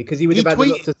funny because he would have had a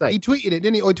lot to say. He tweeted it,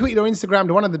 didn't he? Or he tweeted on Instagram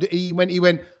to one of the. He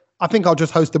went. I think I'll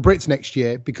just host the Brits next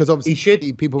year because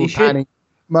obviously people were panning.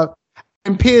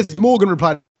 And Piers Morgan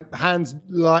replied, hands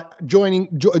like joining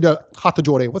Hatha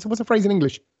Jore. What's the phrase in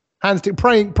English? Hands to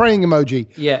praying emoji.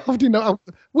 Yeah.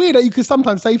 Weird. You could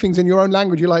sometimes say things in your own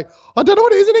language. You're like, I don't know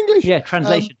what it is in English. Yeah,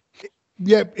 translation.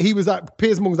 He was like,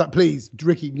 Piers Morgan was like, please,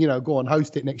 Ricky, go on,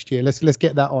 host it next year. Let's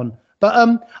get that on.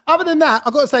 But other than that,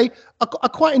 I've got to say, I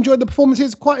quite enjoyed the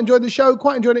performances, quite enjoyed the show,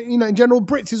 quite enjoyed it. In general,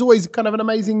 Brits is always kind of an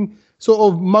amazing sort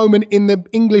of moment in the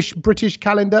English-British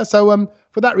calendar. So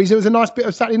for that reason, it was a nice bit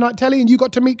of Saturday night telly, and you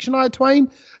got to meet Shania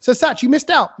Twain. So Satch, you missed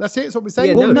out. That's it. That's what we're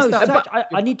saying. Yeah, Satch,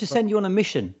 I need to send you on a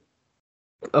mission.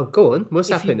 Oh, go on. What's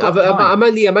happened? I'm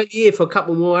only here for a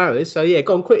couple more hours. So yeah,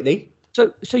 go on quickly.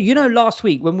 So last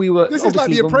week when we were... This is like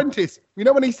The Apprentice.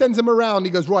 When he sends them around, he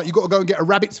goes, right, you got to go and get a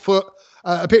rabbit's foot.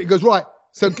 He goes, right.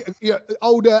 So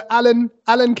older Alan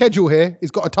Kedgel here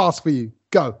has got a task for you.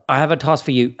 Go. I have a task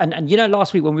for you. And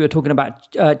last week when we were talking about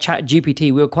Chat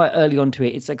GPT, we were quite early onto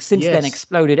it. It's like since then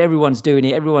exploded. Everyone's doing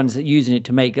it. Everyone's using it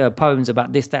to make poems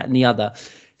about this, that, and the other.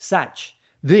 Satch,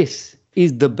 this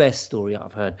is the best story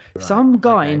I've heard. Right. Some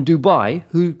guy in Dubai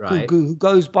who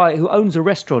owns a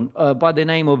restaurant by the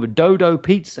name of Dodo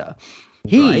Pizza.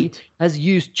 He has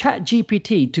used Chat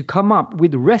GPT to come up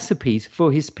with recipes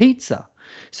for his pizza.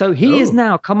 So he has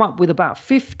now come up with about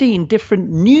 15 different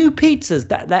new pizzas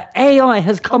that AI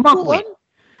has come up with.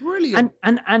 Brilliant.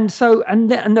 And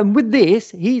then with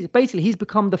this, he's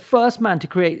become the first man to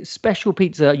create special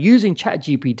pizza using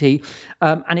ChatGPT,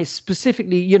 and it's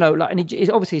specifically,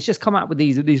 it's just come out with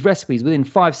these recipes within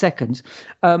 5 seconds,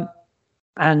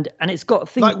 and it's got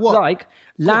things like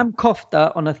lamb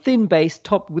kofta on a thin base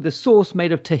topped with a sauce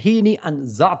made of tahini and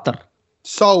za'atar.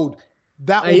 Sold.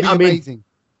 That would be amazing.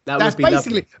 That's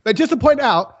basically lovely. But just to point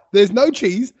out, there's no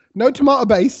cheese, no tomato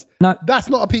base. No, that's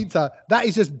not a pizza. That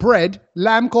is just bread,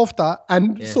 lamb kofta,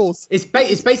 and sauce. It's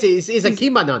basically a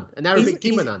keema naan, an Arabic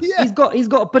keema naan. Yeah. He's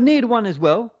got a paneer one as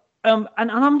well. And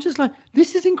I'm just like,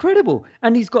 this is incredible.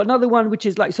 And he's got another one which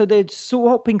is like, so they're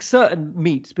swapping certain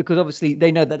meats because obviously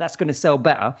they know that that's going to sell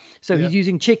better. So he's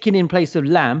using chicken in place of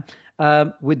lamb,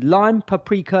 with lime,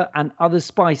 paprika, and other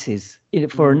spices in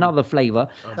it for another flavor.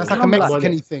 That's like a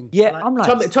Mexican thing. Yeah, I'm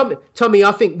like, Tommy,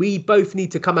 I think we both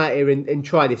need to come out here and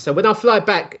try this. So when I fly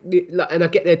back and I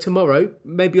get there tomorrow,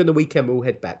 maybe on the weekend we'll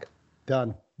head back.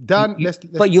 Done.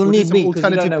 But you'll need me because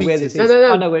you don't know where this is.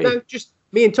 No, just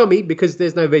me and Tommy, because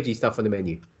there's no veggie stuff on the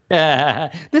menu.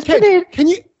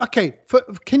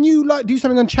 Can you like do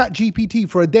something on Chat GPT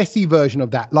for a Desi version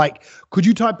of that? Like, could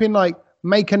you type in like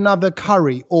make another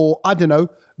curry, or I don't know,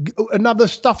 another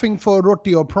stuffing for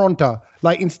roti or pronta?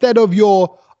 Like instead of we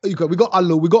got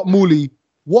aloo, we got mooli.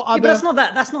 What other? But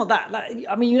that's not that. Like,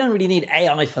 I mean, you don't really need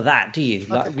AI for that, do you?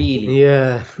 Like, really?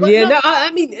 Yeah. No,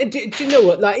 I mean, do you know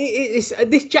what? Like, it's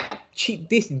this Chat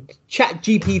GPT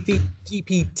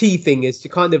thing has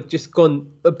kind of just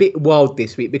gone a bit wild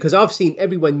this week, because I've seen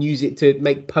everyone use it to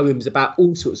make poems about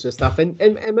all sorts of stuff, and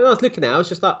when I was looking at it, I was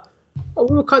just like, oh,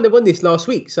 we were kind of on this last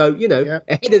week, so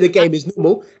ahead of the game is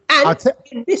normal. And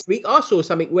this week, I saw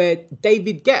something where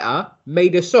David Guetta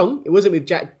made a song. It wasn't with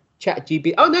Chat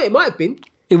GPT. Oh no, it might have been.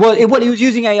 He was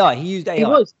using AI. He used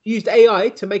AI. He used AI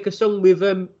to make a song with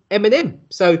Eminem.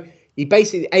 So he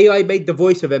basically AI made the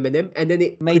voice of Eminem, and then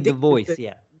it made the voice.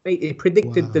 It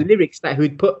predicted the lyrics that he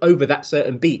would put over that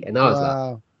certain beat, and I was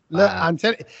like, look, I'm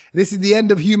telling you, this is the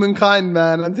end of humankind,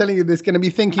 man. I'm telling you, this is going to be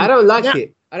thinking. I don't like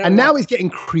it. Now it's getting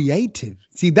creative.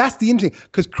 See, that's the interesting,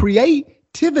 because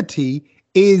creativity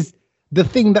is the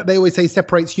thing that they always say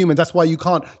separates humans. That's why you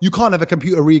can't have a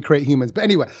computer recreate humans. But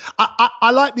anyway,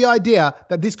 I like the idea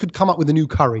that this could come up with a new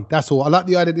curry. That's all. I like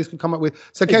the idea this could come up with.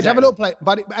 So, Kedge, have a little play.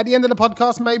 But at the end of the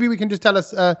podcast, maybe we can just tell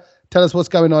us what's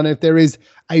going on if there is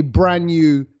a brand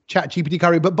new Chat GPT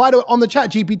curry. But by the way, on the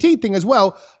Chat GPT thing as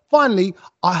well, finally,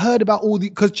 I heard about all the,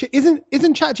 because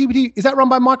isn't Chat GPT, is that run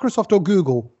by Microsoft or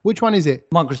Google? Which one is it?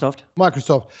 Microsoft.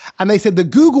 And they said the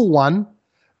Google one,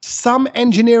 some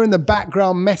engineer in the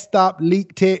background messed up,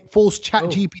 leaked it, forced Chat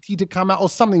GPT to come out or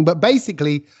something. But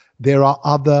basically, there are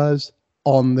others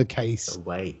on the case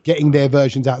getting their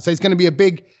versions out. So it's going to be a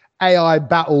big AI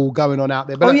battle going on out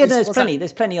there. But there's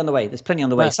plenty on the way.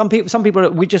 Yeah. Some people,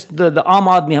 we just the Arm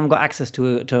Army haven't got access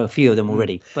to a few of them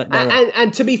already. But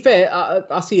and to be fair,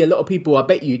 I see a lot of people. I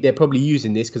bet you they're probably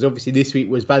using this because obviously this week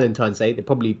was Valentine's Day. They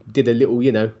probably did a little,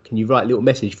 can you write a little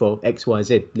message for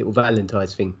XYZ, little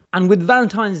Valentine's thing. And with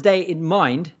Valentine's Day in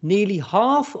mind, nearly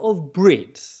half of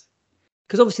Brits,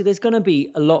 because obviously there's going to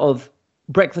be a lot of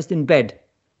breakfast in bed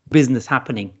business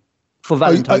happening for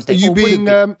Valentine's Day. Are you being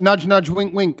nudge, nudge,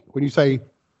 wink, wink when you say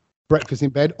breakfast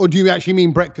in bed? Or do you actually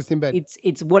mean breakfast in bed?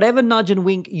 It's whatever nudge and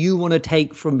wink you want to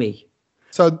take from me.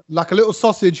 So like a little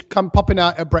sausage popping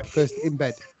out at breakfast in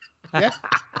bed. Yeah?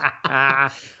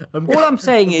 All I'm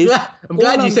saying is... I'm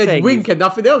glad you said wink and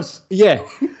nothing else. Yeah.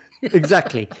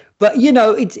 Exactly. But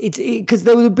it's because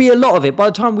there will be a lot of it by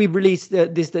the time we release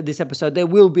this episode. There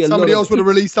will be somebody else would have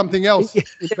released something else. There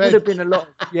would have been a lot.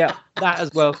 That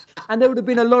as well. And there would have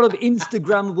been a lot of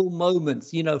Instagrammable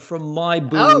moments, from my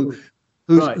boo,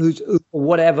 who's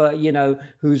whatever,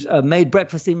 who's made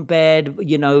breakfast in bed,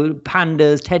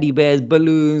 pandas, teddy bears,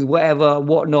 balloons, whatever,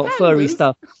 whatnot, pandas? Furry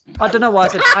stuff. I don't know why I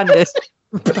said pandas.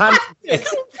 Panda.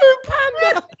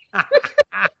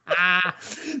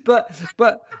 but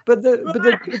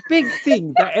the big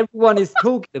thing that everyone is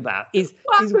talking about is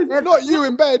not you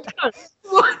in bed.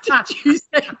 Why did you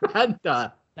say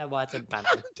panda? No, why I said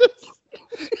panda.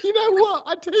 You know what?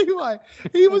 I tell you why.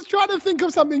 He was trying to think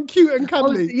of something cute and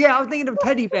cuddly. I was thinking of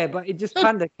teddy bear, but it just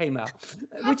panda came out,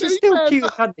 which is still cute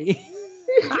and cuddly.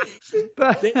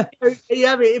 But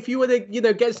if you want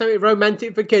to, get something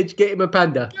romantic for kids, get him a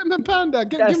panda. Get him a panda.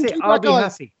 That's it.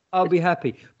 I'll be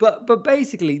happy. But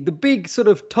basically, the big sort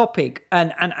of topic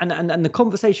and the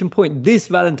conversation point this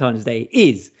Valentine's Day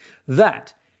is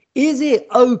it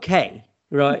okay,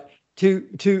 right,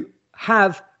 to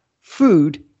have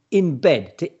food in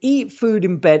bed, to eat food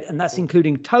in bed, and that's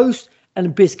including toast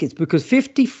and biscuits, because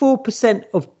 54%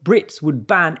 of Brits would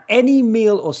ban any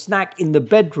meal or snack in the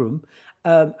bedroom,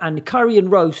 and curry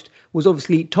and roast was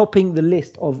obviously topping the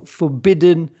list of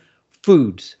forbidden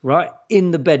foods, right, in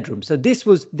the bedroom. So this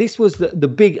was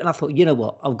the big, and I thought, you know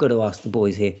what, I've got to ask the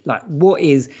boys here, like,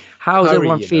 how's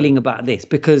everyone feeling about this?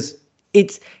 Because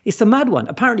it's a mad one.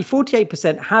 Apparently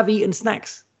 48% have eaten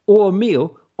snacks or a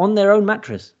meal on their own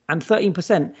mattress, and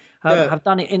 13% have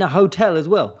done it in a hotel as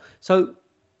well. So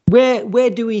where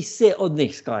do we sit on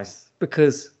this, guys?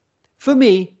 Because for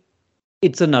me,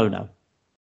 it's a no-no.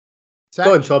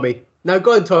 Go on, Tommy. No,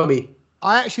 go on, Tommy.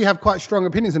 I actually have quite strong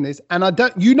opinions on this, and I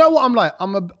don't. You know what I'm like?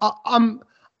 I'm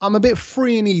a bit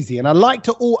free and easy, and I like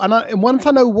to and once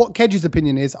I know what Kedge's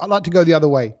opinion is, I like to go the other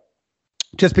way,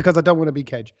 just because I don't want to be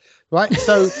Kedge, right?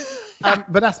 So,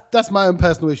 but that's my own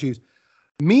personal issues.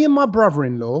 Me and my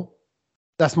brother-in-law,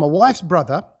 that's my wife's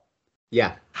brother,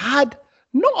 had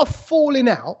not a falling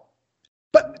out,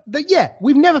 but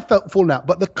we've never fallen out,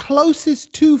 but the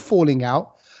closest to falling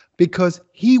out, because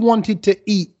he wanted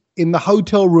to eat in the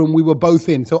hotel room we were both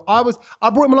in. So I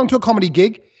brought him along to a comedy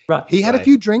gig. Right. He had a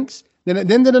few drinks. Then at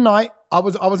the end of the night, I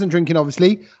wasn't drinking,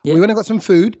 obviously. Yeah. We went and got some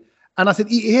food, and I said,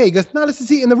 eat here. He goes, no, let's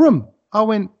just eat in the room. I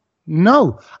went,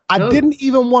 no. I didn't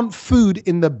even want food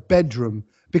in the bedroom,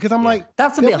 because I'm like,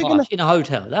 that's a bit harsh in a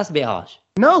hotel. That's a bit harsh.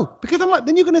 No, because I'm like,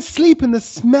 then you're going to sleep in the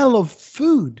smell of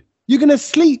food. You're going to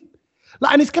sleep.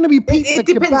 And it's going to be pizza,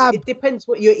 kebab. It depends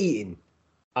what you're eating.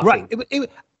 Right.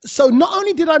 So not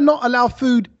only did I not allow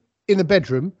food in the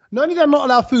bedroom, not only did I not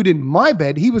allow food in my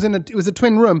bed, it was a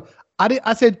twin room.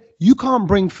 I said, you can't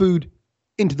bring food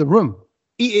into the room.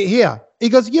 Eat it here. He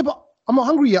goes, yeah, but I'm not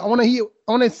hungry yet. I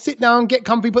want to sit down, get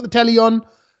comfy, put the telly on.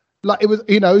 Like, it was,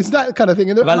 it's that kind of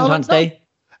thing. Valentine's Day.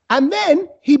 And then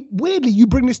you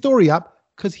bring this story up,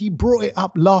 because he brought it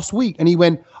up last week, and he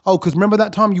went, oh, because remember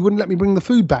that time you wouldn't let me bring the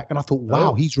food back? And I thought,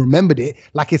 wow, he's remembered it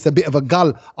like it's a bit of a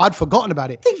gull. I'd forgotten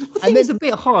about it. I think it's a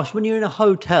bit harsh when you're in a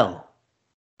hotel.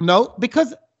 No,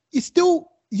 because it's still,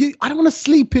 I don't want to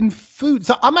sleep in food.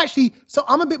 So I'm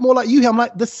a bit more like you here. I'm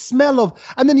like, the smell of,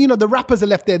 and then, the wrappers are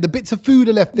left there, the bits of food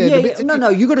are left there. No,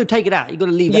 you got to take it out. You got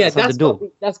to leave it outside the door.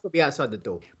 That's got to be outside the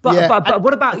door. But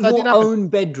what about your own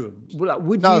bedroom?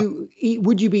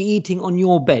 Would you be eating on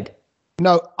your bed?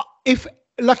 No, if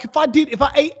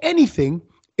I ate anything,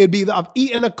 it'd be that I've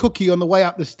eaten a cookie on the way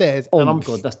up the stairs. Oh my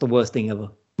God, that's the worst thing ever.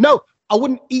 No, I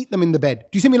wouldn't eat them in the bed.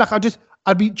 Do you see me? Like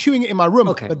I'd be chewing it in my room.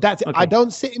 Okay. But that's it. Okay. I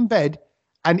don't sit in bed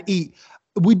and eat.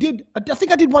 I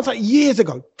think I did once, like years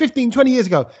ago, 15, 20 years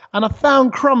ago, and I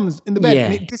found crumbs in the bed,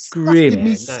 and it disgusted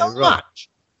me so much.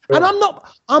 And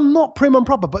I'm not prim and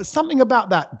proper, but something about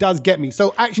that does get me.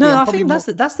 So actually, I think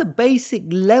that's the basic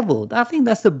level. I think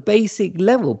that's the basic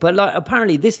level. But like,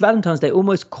 apparently this Valentine's Day,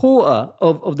 almost quarter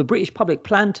of the British public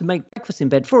plan to make breakfast in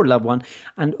bed for a loved one,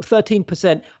 and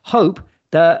 13% hope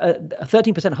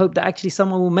that actually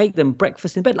someone will make them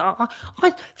breakfast in bed.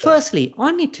 Firstly,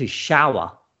 I need to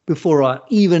shower before I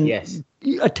even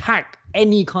attack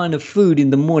any kind of food in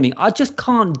the morning. I just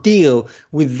can't deal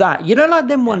with that. Like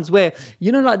them ones where,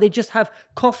 like they just have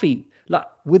coffee, like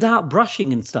without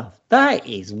brushing and stuff.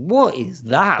 What is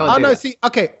that? Oh no, see,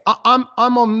 okay, I'm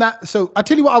on that. So I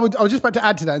tell you what, I was just about to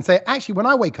add to that and say, actually, when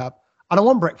I wake up, I don't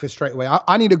want breakfast straight away.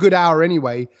 I need a good hour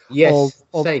anyway. Yes,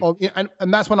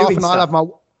 and that's when often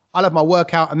I'll have my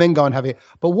workout and then go and have it.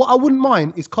 But what I wouldn't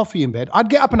mind is coffee in bed. I'd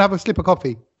get up and have a sip of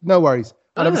coffee. No worries.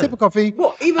 I'd have a sip of coffee.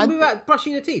 What? Even without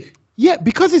brushing your teeth? Yeah,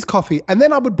 because it's coffee. And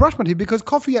then I would brush my teeth, because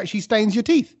coffee actually stains your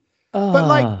teeth.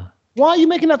 But Why are you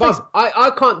making that face? Bruv,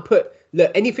 I can't put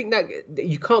anything that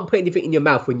you can't put anything in your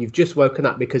mouth when you've just woken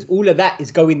up because all of that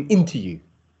is going into you.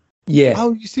 Yeah.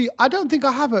 Oh, you see, I don't think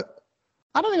I have a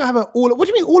all. What do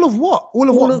you mean all of what? All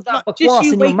of All what? of that Just glass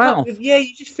you in your wake up mouth. with,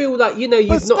 you just feel like But you've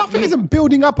not. stuff isn't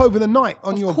building up over the night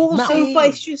on your course mouth. it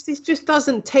But it just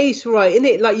doesn't taste right,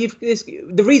 innit? Like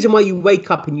the reason why you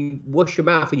wake up and you wash your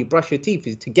mouth and you brush your teeth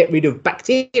is to get rid of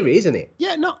bacteria, isn't it?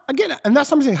 Yeah, no, I get it, and that's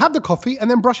something. Have the coffee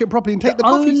and then brush it properly and take the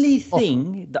coffee.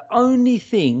 The only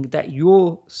thing that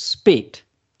your spit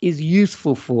is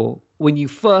useful for when you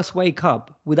first wake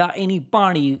up without any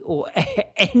body or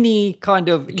any kind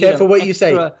of Careful what you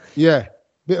say. Yeah,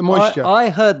 bit of moisture. I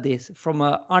heard this from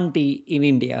a auntie in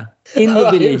India in the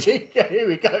village. Here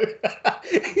we go.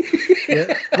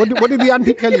 Yeah. What did the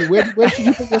auntie tell you? Where should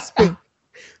you put your spit?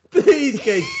 Please,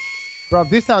 Ken. Bro,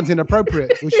 this sounds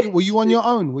inappropriate. Were you on your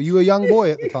own? Were you a young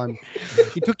boy at the time?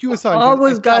 He took you aside.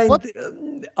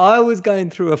 I was going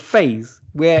through a phase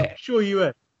where Sure you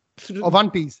were. of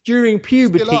aunties. during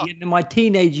puberty Still are. and in my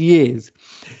teenage years,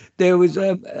 there was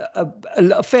a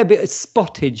fair bit of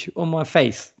spottage on my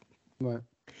face. Right.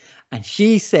 And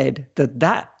she said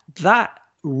that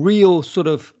real sort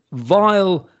of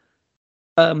vile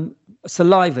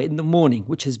saliva in the morning,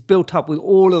 which has built up with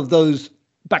all of those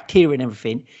bacteria and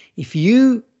everything, if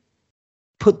you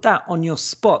put that on your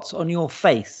spots on your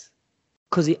face,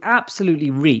 because it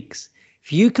absolutely reeks.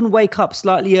 If you can wake up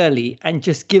slightly early and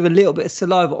just give a little bit of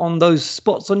saliva on those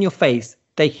spots on your face,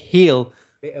 they heal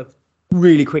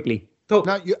really quickly.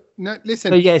 Now,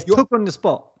 listen. So yeah, it's you're- took on the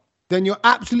spot. then you're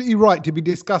absolutely right to be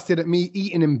disgusted at me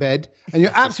eating in bed, and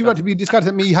you're absolutely right to be disgusted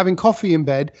at me having coffee in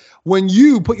bed. When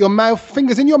you put your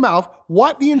fingers in your mouth,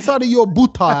 wipe the inside of your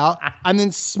buta out, and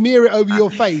then smear it over your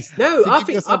face. No, to I give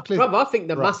think, yourself bruv, I think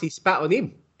the mussy spat on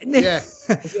him. Yeah.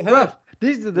 Bruv,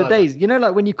 these are the days,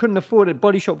 like when you couldn't afford it,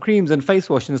 Body Shop creams and face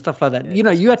wash and stuff like that.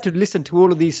 You had to listen to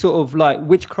all of these sort of like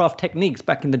witchcraft techniques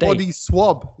back in the day. Body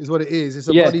swab is what it is. It's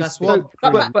a Yeah, body that's swab.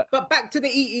 But back to the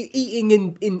eating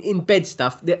in bed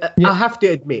stuff. I have to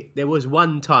admit, there was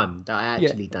one time that I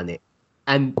actually done it.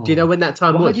 And do you know when that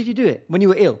time was? Why did you do it? When you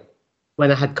were ill? When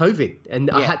I had COVID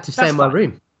and I had to stay in my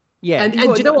room. Yeah, and do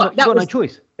you know what? You got no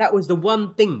choice. That was the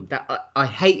one thing that I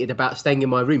hated about staying in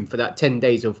my room for that 10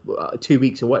 days of 2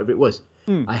 weeks or whatever it was.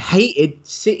 I hated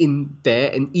sitting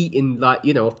there and eating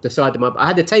off the side of my. I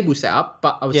had a table set up,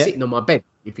 but I was sitting on my bed,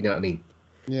 if you know what I mean.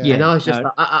 Yeah. And I was just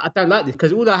like, I don't like this,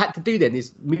 because all I had to do then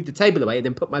is move the table away and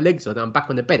then put my legs on and I'm back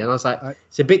on the bed. And I was like,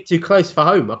 it's a bit too close for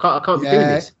home. I can't be doing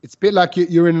this. It's a bit like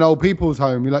you're in an old people's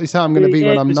home. You're like, this is how I'm going to be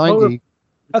when I'm 90. Horrible.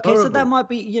 Okay, so that might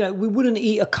be, we wouldn't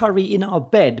eat a curry in our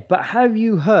bed, but have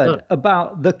you heard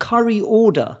about the curry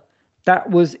order that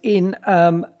was in,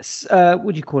 what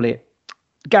do you call it?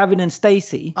 Gavin and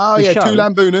Stacey. Oh, yeah, show. two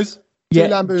Lambooners. Yeah.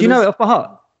 Two Lambooners. Do you know it off by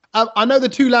heart? I know the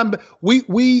two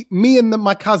me and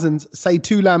my cousins say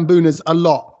two Lambooners a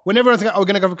lot. Whenever I say, we're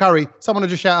going to go for curry, someone will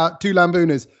just shout out two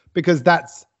Lambooners, because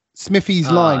that's Smithy's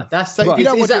line. That's so. If you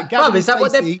don't watch it, Gavin is that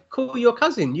what they Stacey- call your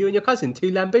cousin? You and your cousin,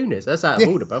 two Lambooners? That's out of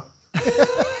order, bro.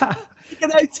 Look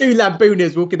at those two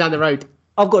Lambooners walking down the road.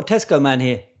 I've got Tesco man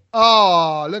here.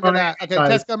 Oh, look at that. Okay,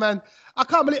 Tesco man. I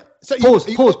can't believe. So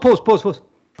Pause.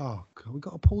 Oh, God, we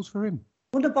got a pause for him.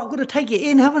 What about, I've got to take it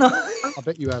in, haven't I? I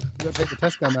bet you have. You got to take the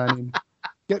Tesco man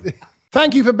in.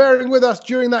 Thank you for bearing with us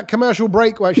during that commercial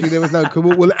break. Well, actually, there was no.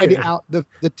 We'll edit out the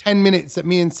 10 minutes that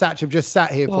me and Satch have just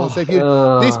sat here for. So if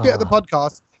this bit of the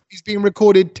podcast is being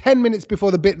recorded 10 minutes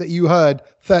before the bit that you heard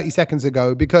 30 seconds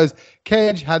ago, because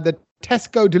Kedge had the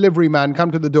Tesco delivery man come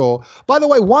to the door. By the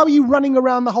way, why were you running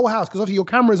around the whole house? Because obviously your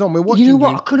camera's on. We're watching. You know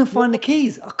what? I couldn't find the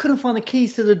keys.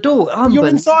 to the door. You're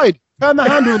inside. Turn the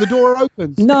handle, the door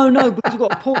opens. No, because we've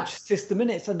got a porch system in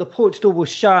it, so the porch door was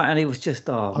shut, and it was just,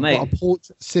 I've got a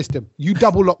porch system. You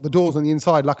double lock the doors on the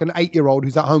inside like an 8-year-old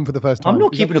who's at home for the first time. I'm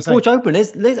not keeping the porch open.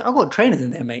 I've got trainers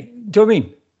in there, mate. Do you know what I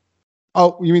mean?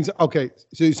 Oh, you mean, okay,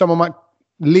 so someone might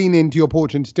lean into your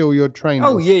porch and steal your trainers?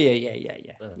 Oh, yeah.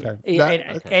 Okay.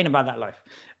 It ain't about that life.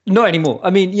 Not anymore.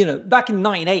 I mean, back in the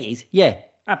 1980s, yeah,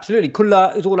 absolutely.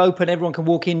 Kulla is all open. Everyone can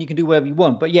walk in. You can do whatever you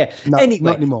want. But yeah, No,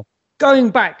 anyway, not anymore. Going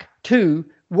back to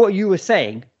what you were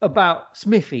saying about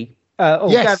Smithy,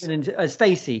 Gavin and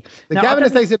Stacey. Gavin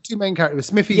and Stacey have two main characters.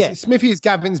 Smithy is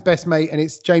Gavin's best mate, and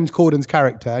it's James Corden's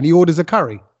character, and he orders a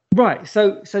curry. Right.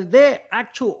 So their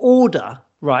actual order,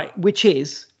 right, which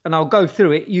is, and I'll go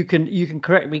through it. You can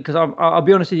correct me, because I'll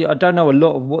be honest with you, I don't know a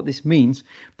lot of what this means.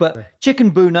 But chicken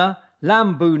boona,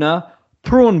 lamb boona,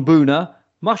 prawn boona,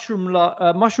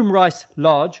 mushroom rice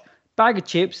large, bag of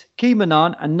chips, keema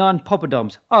naan, and naan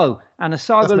poppadoms. Oh, and a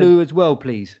sagaloo as well,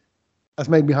 please. That's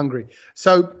made me hungry.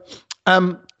 So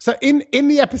So in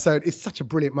the episode, it's such a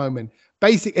brilliant moment.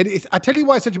 Basically, I tell you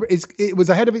why it was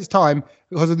ahead of its time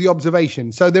because of the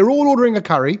observation. So they're all ordering a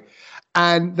curry,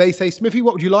 and they say, "Smithy,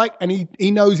 what would you like?" And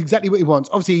he knows exactly what he wants.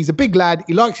 Obviously, he's a big lad.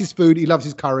 He likes his food. He loves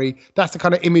his curry. That's the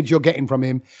kind of image you're getting from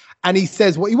him. And he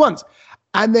says what he wants.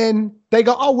 And then they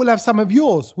go, "Oh, we'll have some of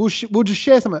yours. We'll just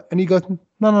share some." And he goes,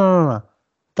 "No.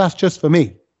 That's just for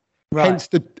me." Right. Hence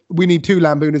we need 2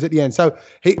 lamboonas at the end. So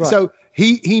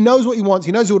he knows what he wants.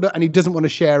 He knows the order, and he doesn't want to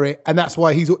share it, and that's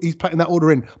why he's putting that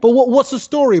order in. But what's the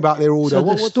story about their order? So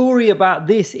the story about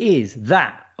this is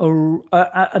that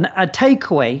a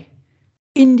takeaway,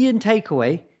 Indian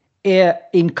takeaway,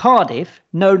 in Cardiff,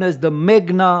 known as the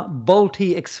Meghna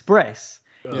Balti Express,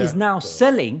 is now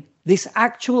selling this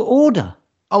actual order.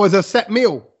 Oh, as a set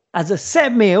meal. As a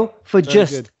set meal for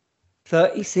just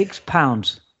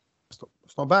 £36.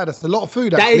 It's not bad. That's a lot of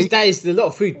food, actually. That is a lot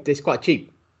of food. That's quite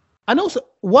cheap. And also,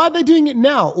 why are they doing it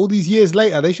now? All these years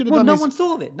later, they should have done this. No one's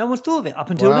thought of it. No one's thought of it up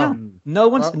until now. No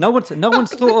one's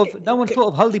thought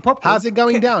of Holy Popcorn. How's it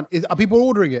going down? Are people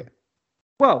ordering it?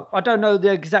 Well, I don't know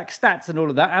the exact stats and all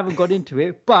of that. I haven't got into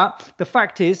it, but the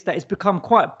fact is that it's become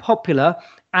quite popular,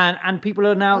 and people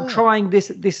are now trying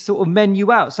this sort of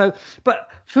menu out. So,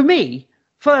 but for me,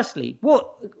 firstly,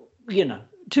 what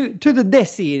to the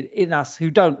desi in us who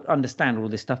don't understand all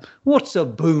this stuff, what's a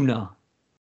boona?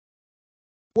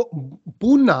 What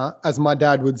boona, as my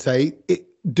dad would say, it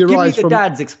derives from... Give me the from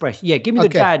dad's expression. Yeah, give me the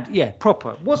dad. Yeah,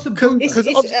 proper. What's a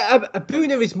boona? A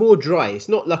boona is more dry. It's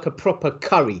not like a proper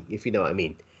curry, if you know what I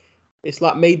mean. It's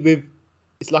like made with.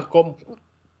 It's like got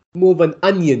more of an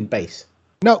onion base.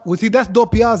 No, well, see, that's do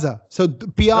piazza. So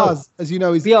piaz, as you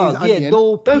know, is onion. Yeah,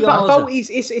 do piazza.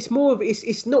 It's more of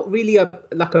it's not really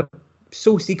like a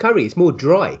saucy curry. It's more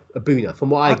dry, a boona,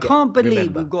 from what I can't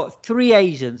believe we've got 3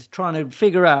 Asians trying to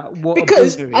figure out what a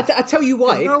boona is. I tell you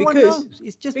why. Because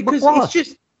it's just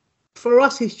for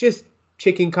us, it's just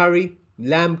chicken curry,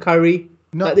 lamb curry.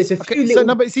 No, like there's a few little. So,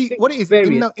 no, but see what it is.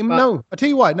 No, I tell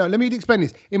you why. No, let me explain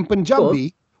this. In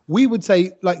Punjabi, we would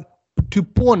say like to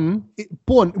pon. We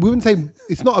wouldn't say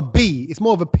it's not a B. It's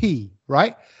more of a P,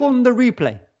 right? Pon the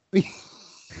replay.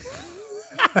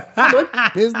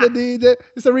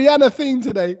 It's a Rihanna theme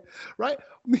today, right?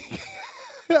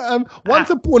 Once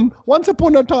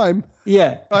upon a time,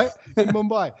 right, in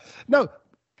Mumbai. No,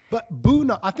 but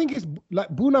boona, I think it's like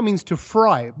boona means to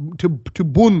fry, to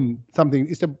bun something.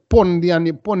 It's to pon the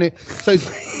onion, pon it. So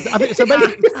basically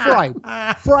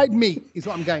it's fried meat is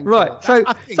what I'm going right. For.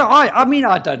 So I mean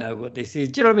I don't know what this is.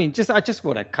 Do you know what I mean? I just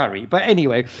want a curry. But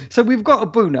anyway, so we've got a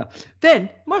boona. Then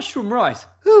mushroom rice.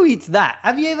 Who eats that?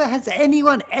 Has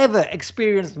anyone ever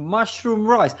experienced mushroom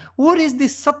rice? What is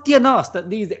this satyanas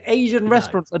that these Asian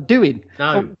restaurants are doing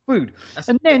on food?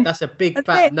 That's a big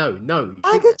fat no.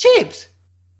 Tiger chips.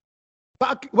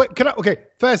 But wait,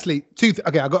 firstly, I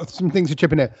got some things to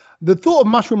chip in there. The thought of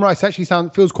mushroom rice actually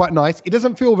feels quite nice. It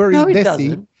doesn't feel very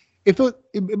desi. It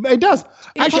does.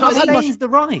 Actually, I've had the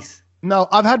rice. No,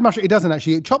 I've had mushroom. It doesn't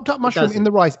actually. Chopped up mushroom in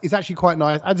the rice is actually quite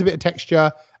nice. Adds a bit of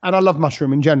texture, and I love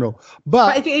mushroom in general.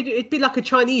 But it'd be like a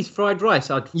Chinese fried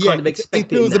rice. I'd kind of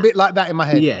expect it feels a bit like that in my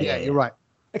head. Yeah, you're right.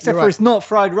 Except for it's not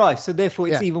fried rice, so therefore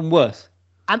it's even worse.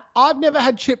 And I've never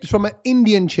had chips from an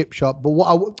Indian chip shop,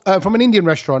 but from an Indian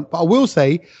restaurant. But I will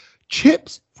say,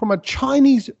 chips from a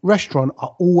Chinese restaurant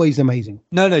are always amazing.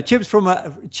 No, chips from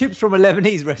a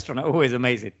Lebanese restaurant are always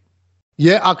amazing.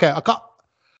 Yeah, okay, I can't.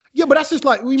 Yeah, but that's just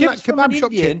like we like kebab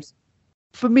shop chips.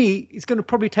 For me, it's going to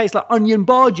probably taste like onion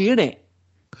bhaji, innit?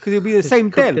 Because it'll be the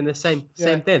same thing. In the same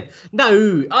thing.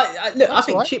 No, I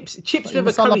think chips with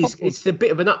a curry it's a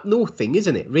bit of an up north thing,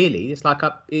 isn't it? Really, it's like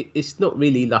it's not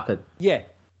really like a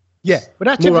but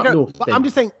that's more up north. But I'm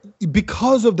just saying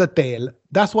because of the tail,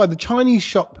 that's why the Chinese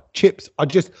shop chips are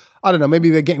just I don't know. Maybe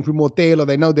they're getting through more tail, or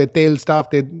they know their tail stuff.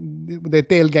 Their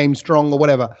tail game strong, or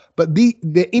whatever. But the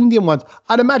Indian ones,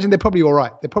 I'd imagine they're probably all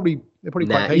right. They're probably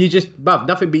quite tasty.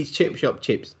 Nothing beats chip shop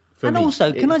chips. And me.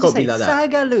 Also, can I just say,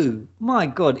 sagaloo? My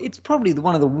God, it's probably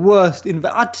one of the worst.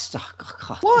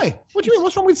 Why? What do you mean?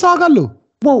 What's wrong with sagaloo?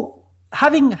 Well,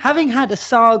 having had a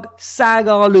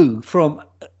sagaloo from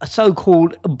a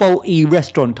so-called Balti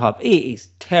restaurant type, it is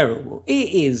terrible. It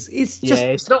is. It's just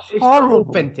it's not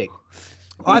authentic.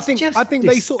 I think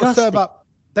they sort of serve up.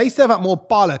 They serve up more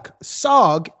palak.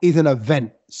 Saag is an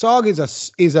event. Saag is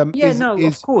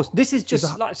of course. This is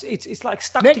just like it's like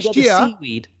stuck together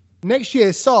seaweed. Next year,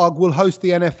 Saag will host the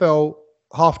NFL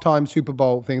halftime Super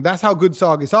Bowl thing. That's how good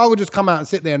Saag is. Saag will just come out and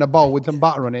sit there in a bowl with some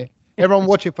butter on it. Everyone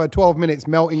watch it for 12 minutes,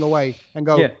 melting away, and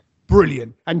go,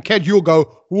 brilliant. And Kedge, you'll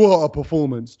go, what a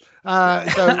performance.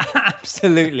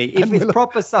 Absolutely. If it's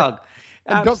proper Saag.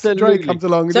 And Dr. Dre comes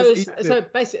along. And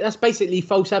that's basically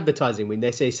false advertising when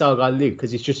they say Saga Alu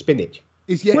because it's just spinach.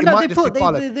 There's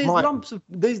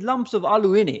lumps of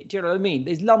alu in it. Do you know what I mean?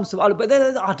 There's lumps of alu, but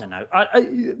I don't know.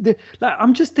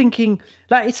 I'm just thinking,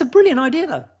 like, it's a brilliant idea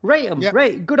though. Rate them. Yep.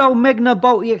 Rate good old Meghna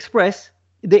Balti Express,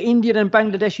 the Indian and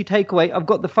Bangladeshi takeaway. I've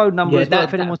got the phone number as well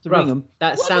if anyone wants to ring them.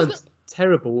 That sounds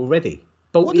terrible already.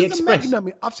 Balti Express. Meghna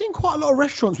mean? I've seen quite a lot of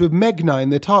restaurants with Meghna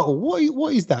in the title.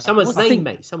 What is that? Someone's name,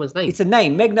 mate. Someone's name. It's a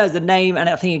name. Meghna is the name, and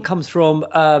I think it comes from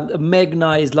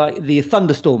Meghna is like the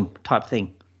thunderstorm type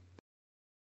thing.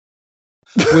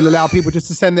 We'll allow people just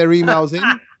to send their emails in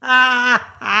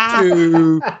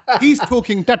to he's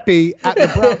talking tatty at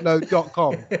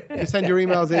thebrownload.com. You send your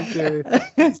emails in to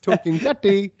he's talking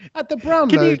tatty at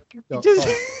thebrownload.com.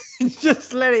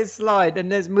 Just let it slide and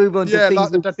let's move on to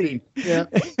things we've seen. Yeah.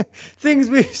 Things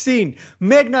we've seen.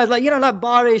 Meghna is like, like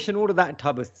Barish and all of that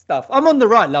type of stuff. I'm on the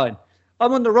right line.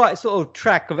 I'm on the right sort of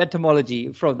track of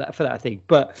etymology for that thing.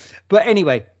 But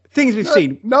anyway. Things we've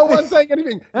seen. No one's saying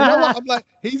anything. You know what? I'm like,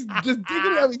 he's just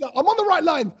digging at me. I'm on the right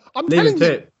line. I'm telling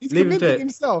you. He's convincing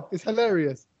himself. It's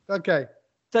hilarious. Okay.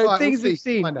 So things we've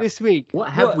seen this week. What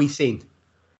have we seen?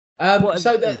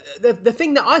 The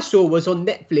thing that I saw was on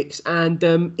Netflix, and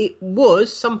it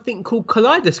was something called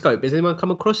Kaleidoscope. Has anyone come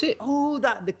across it? Oh,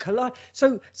 the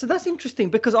Kaleidoscope. So that's interesting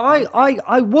because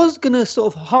I was gonna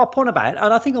sort of harp on about it,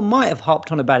 and I think I might have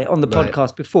harped on about it on the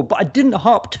podcast before, but I didn't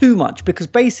harp too much because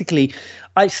basically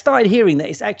I started hearing that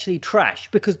it's actually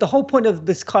trash because the whole point of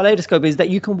this Kaleidoscope is that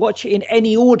you can watch it in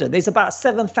any order. There's about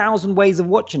 7,000 ways of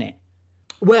watching it.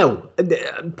 Well,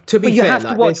 to be fair, you have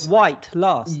to watch White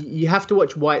last. You have to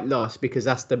watch White last because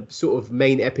that's the sort of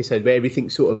main episode where everything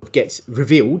sort of gets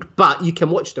revealed. But you can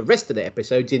watch the rest of the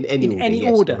episodes in any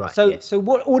order. Right, so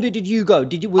what order did you go?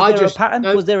 Was there a pattern?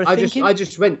 Was there a thinking? I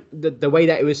just went the way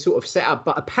that it was sort of set up.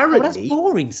 But apparently, that's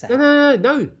boring. Sam.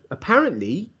 No.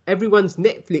 Apparently, everyone's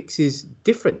Netflix is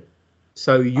different.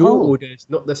 So your order is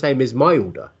not the same as my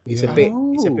order. It's a bit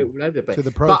all over the place. To the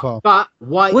profile. But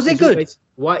White was it good?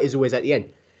 White is always at the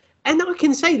end. And I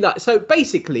can say that. So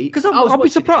basically, because I'll be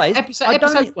surprised.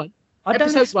 Episode one. I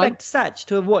don't expect Satch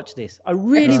to have watched this. I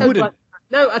really wouldn't.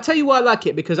 No, I tell you why I like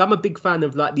it because I'm a big fan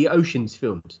of like the Ocean's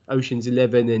films, Ocean's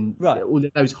 11, and all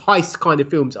of those heist kind of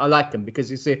films. I like them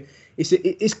because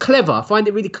it's clever. I find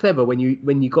it really clever when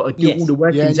you got to do all the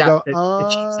workings out to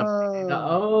achieve something.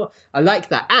 Like, I like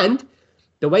that. And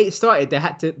the way it started, they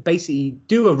had to basically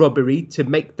do a robbery to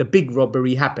make the big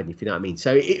robbery happen, if you know what I mean.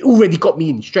 So it already got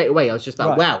me in straight away. I was just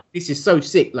like, wow, this is so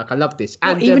sick. Like, I love this.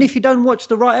 And even if you don't watch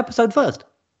the right episode first?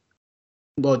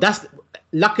 Well, that's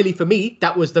luckily for me,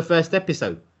 that was the first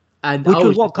episode. And which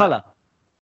was what colour?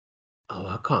 Oh,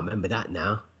 I can't remember that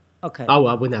now. Okay. Oh,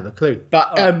 I wouldn't have a clue.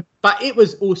 But it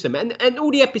was awesome. And all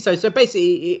the episodes, so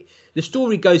basically the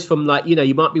story goes from like,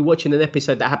 you might be watching an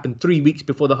episode that happened 3 weeks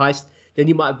before the heist. Then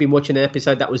you might have been watching an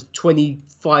episode that was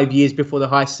 25 years before the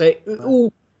heist. So it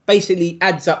all basically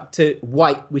adds up to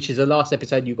White, which is the last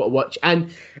episode you've got to watch. And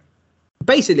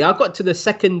basically I got to the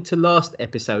second to last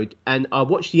episode and I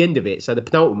watched the end of it. So the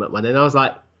penultimate one. And I was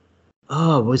like,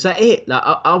 oh, was that it? Like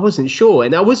I wasn't sure.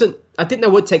 And I didn't know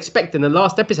what to expect in the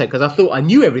last episode because I thought I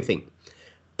knew everything.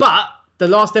 But the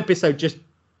last episode just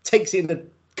takes it in a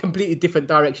completely different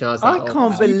direction. I was like, I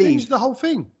can't believe the whole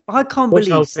thing. I can't believe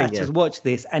Satch has watched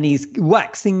this and he's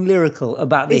waxing lyrical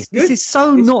about this. This is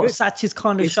so not Satch's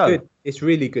kind of show. Good. It's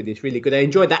really good. It's really good. I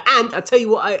enjoyed that. And I'll tell you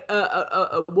what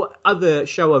what other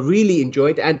show I really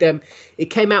enjoyed. And it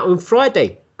came out on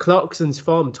Friday. Clarkson's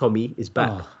Farm, Tommy, is back.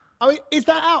 Oh. I mean, is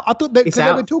that out? I thought that because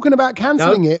they were talking about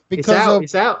cancelling it because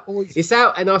it's out. It's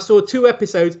out, and I saw 2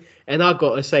 episodes, and I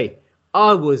gotta say,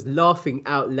 I was laughing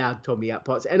out loud, Tommy, at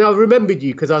parts, and I remembered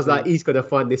you because I was like, he's gonna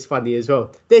find this funny as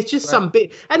well. There's just some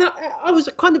bit, and I was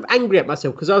kind of angry at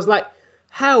myself because I was like,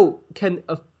 how can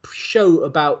a show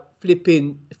about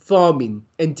flipping farming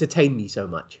entertain me so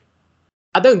much?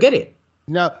 I don't get it.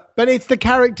 No, but it's the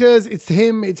characters. It's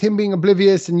him being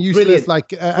oblivious and useless.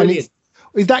 Brilliant. And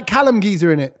is that Callum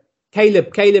Geezer in it?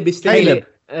 Caleb is still in it.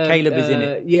 Caleb is in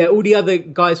it. Yeah, all the other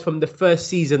guys from the first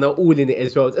season are all in it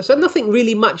as well. So nothing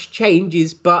really much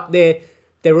changes, but they're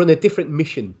on a different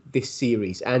mission this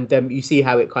series, and you see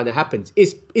how it kind of happens.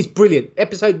 It's brilliant.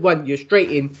 Episode 1, you're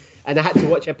straight in, and I had to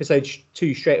watch episode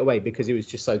 2 straight away because it was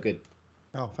just so good.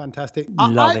 Oh, fantastic!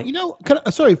 Love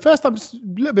it. Sorry, first time, a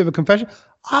little bit of a confession.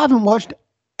 I haven't watched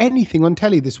anything on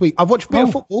telly this week. I've watched a bit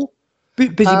of football.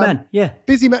 Busy man, yeah.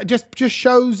 Busy man, just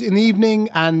shows in the evening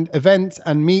and events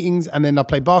and meetings, and then I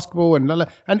play basketball and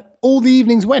all the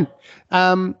evenings went.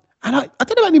 And I don't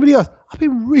know about anybody else. I've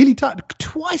been really tired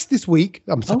twice this week.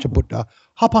 I'm such a Buddha.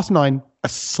 9:30,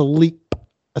 asleep.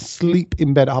 asleep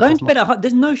in bed at Going half to past bed 9.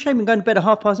 there's no shame in going to bed at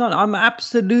 9:30. I'm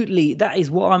absolutely, that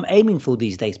is what I'm aiming for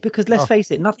these days, because let's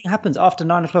face it, nothing happens after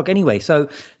 9 o'clock anyway. So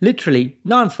literally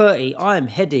 9:30, I am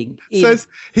heading in. So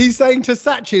he's saying to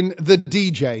Sachin, the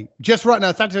DJ, just right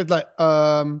now, Sachin's like,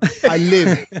 I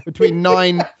live between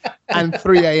 9 and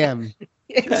 3 a.m.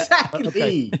 Exactly.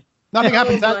 Okay. Nothing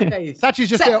happens. Sachin's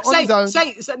just there on his own.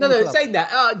 Saying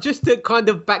that, just to kind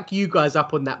of back you guys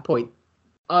up on that point.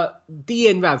 D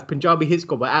and Rav, Punjabi Hit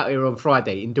Squad, were out here on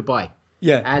Friday in Dubai.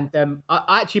 Yeah. And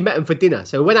I actually met them for dinner.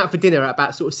 So we went out for dinner at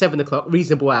about sort of 7 o'clock,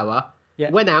 reasonable hour. Yeah.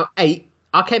 Went out 8.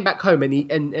 I came back home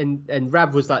and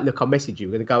Rav was like, look, I'll message you.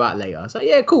 We're going to go out later. I was like,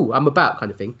 yeah, cool. I'm about,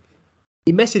 kind of thing.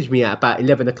 He messaged me at about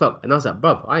 11 o'clock. And I was like,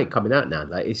 bruv, I ain't coming out now.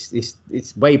 Like,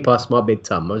 it's way past my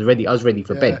bedtime. I was ready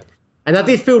for bed. And I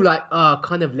did feel like, I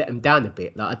kind of let him down a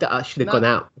bit. Like, I should have gone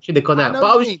out. But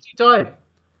I was too tired.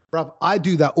 Bruv, I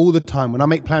do that all the time when I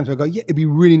make plans. I go, yeah, it'd be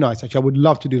really nice. Actually, I would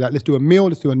love to do that. Let's do a meal.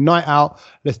 Let's do a night out.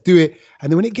 Let's do it. And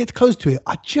then when it gets close to it,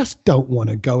 I just don't want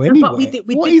to go anywhere. But we did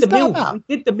the meal.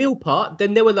 We did the meal part.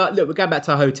 Then they were like, look, we're going back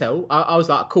to our hotel. I was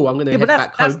like, cool, I'm going to head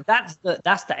back home. That's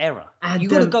the error. And you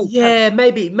got to go. Yeah,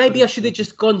 maybe I should have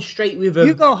just gone straight with them.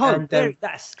 You go home.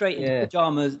 That's straight into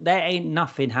pajamas. There ain't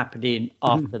nothing happening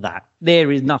after that.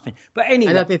 There is nothing. But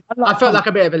anyway. And I felt like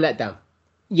a bit of a letdown.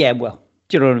 Yeah, well,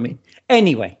 do you know what I mean?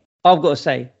 Anyway. I've got to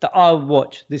say that I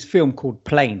watched this film called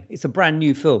Plane. It's a brand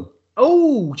new film.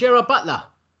 Oh, Gerard Butler.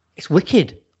 It's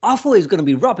wicked. I thought it was going to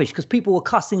be rubbish because people were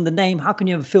cussing the name. How can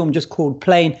you have a film just called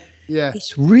Plane? Yeah.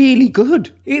 It's really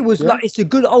good. It was like, it's a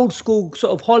good old school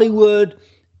sort of Hollywood,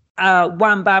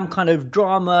 wham bam kind of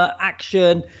drama,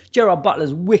 action. Gerard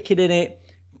Butler's wicked in it.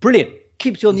 Brilliant.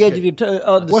 Keeps you on the edge of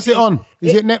your What's it on?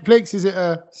 Is it Netflix? Is it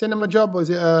a cinema job or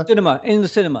is it a... In the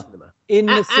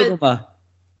cinema.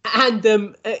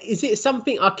 And is it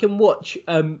something I can watch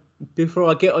before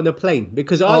I get on a plane?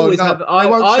 Because I always have a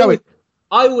thing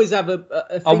I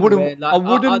wouldn't where, like, I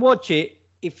wouldn't watch it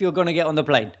if you're going to get on the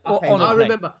plane. Okay.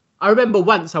 I remember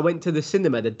once I went to the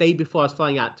cinema the day before I was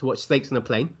flying out to watch Snakes on a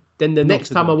Plane. Then the next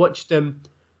time I watched there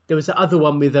was the other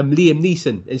one with Liam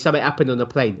Neeson, and something happened on the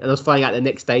plane, and I was flying out the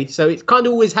next day. So it kind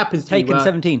of always happens to me. Taken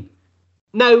 17.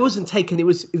 No, it wasn't Taken. It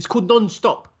was called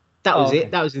Non-Stop. That was it.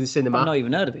 That was in the cinema. I've not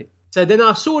even heard of it. So then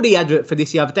I saw the advert for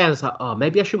this the other day, and I was like, oh,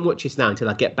 maybe I shouldn't watch this now until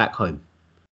I get back home.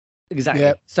 Exactly.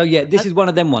 Yeah. So this is one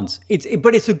of them ones.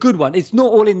 But it's a good one. It's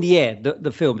not all in the air,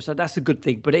 the film. So that's a good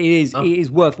thing. But it is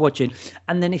worth watching.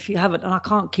 And then if you haven't, and I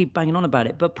can't keep banging on about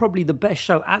it, but probably the best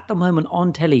show at the moment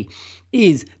on telly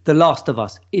is The Last of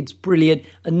Us. It's brilliant.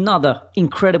 Another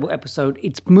incredible episode.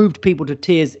 It's moved people to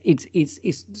tears. It's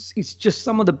just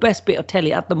some of the best bit of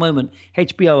telly at the moment.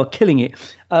 HBO are killing it.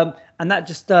 And that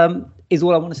just is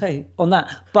all I want to say on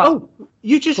that. But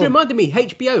you just reminded me,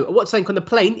 HBO, what's saying on the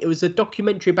plane? It was a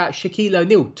documentary about Shaquille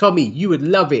O'Neal. Tommy, you would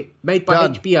love it. Made by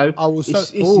HBO. I will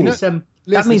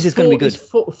that means it's going to be good.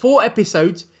 It's 4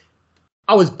 episodes.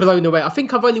 I was blown away. I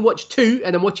think I've only watched 2,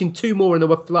 and I'm watching 2 more on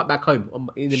the flight back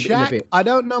home. In a bit. I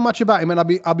don't know much about him, and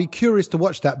I'll be curious to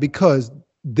watch that because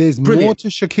there's more to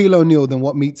Shaquille O'Neal than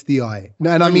what meets the eye.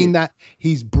 And I mean that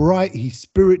he's bright, he's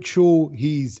spiritual,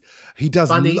 he does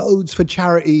loads for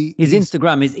charity. His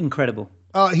Instagram is incredible.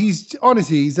 He's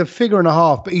a figure and a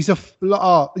half, but he's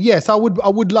yes, I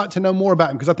would like to know more about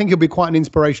him because I think he'll be quite an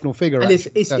inspirational figure. And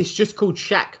it's just called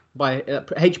Shaq by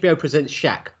HBO presents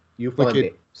Shaq. You'll find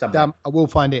it somewhere. Damn, I will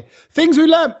find it. Things we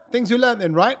learned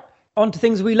then, right? On to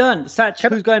things we learned. Satch,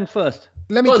 who's going first?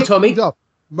 Let me kick things off.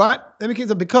 Right, let me kick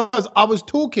it off because I was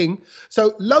talking.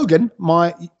 So Logan,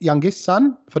 my youngest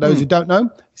son, for those who don't know,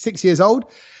 6 years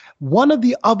old, one of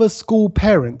the other school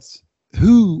parents,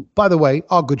 who, by the way,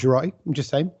 are Gujarati, I'm just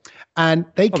saying, and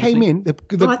they came in.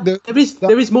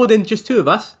 There is more than just 2 of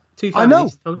us. 2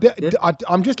 families. I know.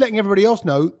 I'm just letting everybody else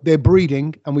know they're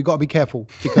breeding, and we got to be careful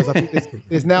because I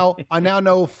think I now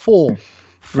know of 4.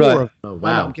 Four right. of them. Oh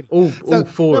wow! All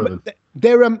 4 of them.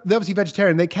 They're obviously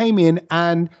vegetarian. They came in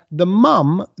and the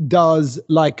mum does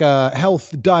like a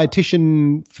health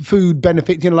dietitian food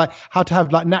benefits, like how to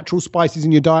have like natural spices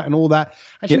in your diet and all that.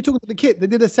 And she was talking to the kid. They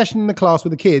did a session in the class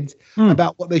with the kids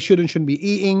about what they should and shouldn't be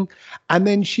eating. And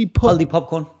then she put healthy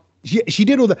popcorn. She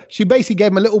did all that. She basically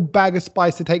gave them a little bag of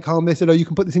spice to take home. They said, you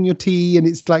can put this in your tea and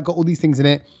it's like got all these things in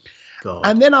it. God.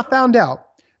 And then I found out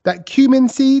that cumin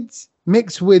seeds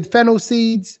mixed with fennel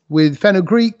seeds, with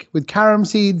fenugreek, with carom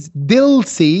seeds, dill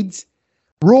seeds,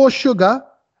 raw sugar,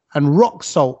 and rock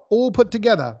salt all put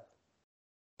together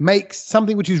makes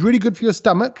something which is really good for your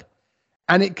stomach,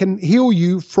 and it can heal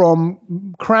you from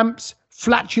cramps,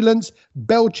 flatulence,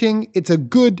 belching. It's a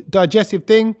good digestive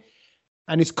thing,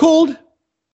 and it's called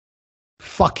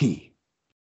Fucky.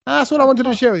 That's what I wanted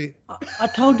to share with you. I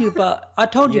told you about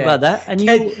that, and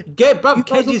you Kedge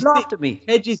guys all laughed at me.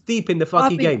 Kedge is deep in the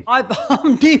fucking game.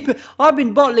 I'm deep. I've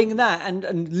been bottling that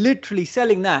and literally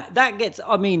selling that. That gets.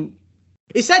 I mean,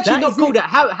 It's actually not called that.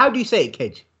 How do you say it,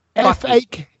 Kedge?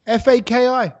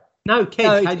 F-A-K-I. No,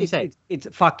 Kedge. How do you say it? It's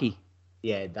fucky.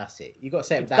 Yeah, that's it. You got to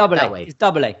say it Double that A. way. It's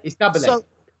double A. It's double A. So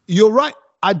you're right.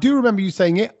 I do remember you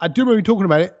saying it. I do remember you talking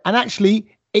about it. And actually,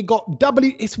 it got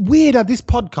doubly. It's weird at this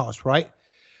podcast, right?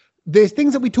 There's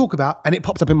things that we talk about, and it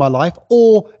pops up in my life,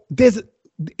 or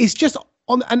it's just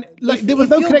on. And like there was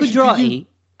no connection. If you're Gujarati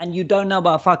and you don't know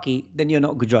about fucky, then you're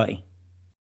not Gujarati.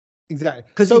 Exactly.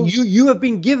 Because you have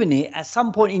been given it at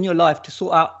some point in your life to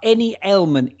sort out any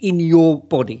ailment in your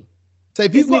body. So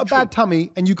if you've got a bad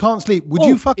tummy and you can't sleep, would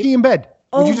you fucking in bed?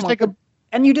 Would you just take a?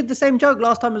 And you did the same joke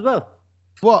last time as well.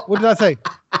 What? What did I say?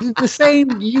 The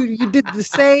same. You did the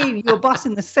same. You're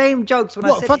busting the same jokes when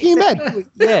I said fucking in bed?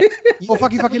 Yeah. Or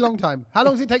fucking long time. How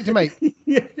long does it take to make?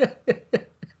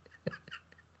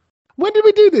 When did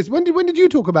we do this? When did you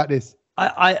talk about this?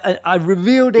 I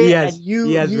revealed it, and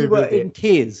you were in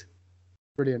tears.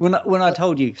 Brilliant. When I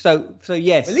told you. So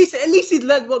yes. At least he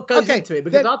learned what goes into it,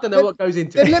 because I don't know what goes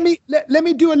into it. Let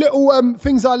me do a little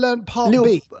things I learned part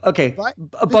B. Okay. Right?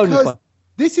 A bonus one.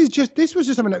 This was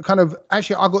just something that kind of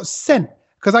actually I got sent,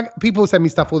 because people send me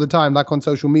stuff all the time, like on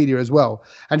social media as well,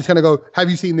 and just kind of go, have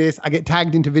you seen this? I get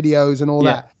tagged into videos and all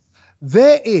that.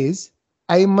 There is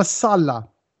a masala.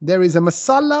 There is a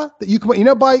masala that you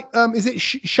can, buy. Is it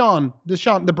Shan?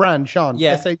 The brand Shan.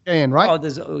 Yeah. SHAN, right?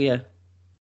 Yeah.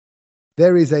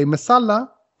 There is a masala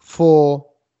for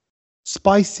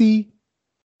spicy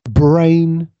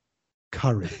brain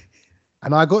curry,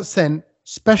 and I got sent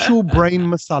special brain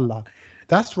masala.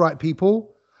 That's right,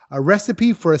 people. A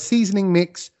recipe for a seasoning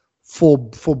mix for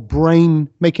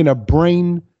making a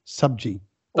brain sabji.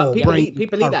 But people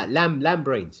eat that lamb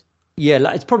brains.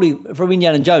 Yeah, it's probably from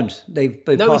Indiana Jones. They've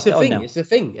it's a thing. It's a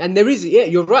thing, and there is. Yeah,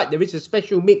 you're right. There is a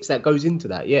special mix that goes into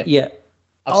that. Yeah. Yeah.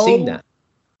 I've seen that.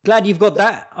 Glad you've got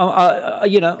that.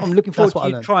 I'm looking forward to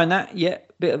you trying that. Yeah,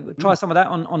 try some of that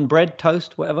on bread,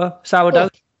 toast, whatever, sourdough.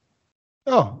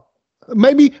 Oh,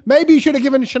 maybe you should have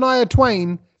given Shania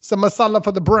Twain some masala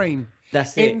for the brain.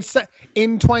 That's it.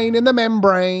 In Twain in the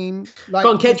membrane. Like,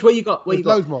 go on, Kedge. What you got?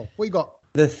 Loads more. What you got?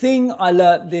 The thing I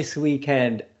learnt this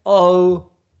weekend.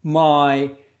 Oh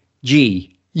my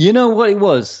G! You know what it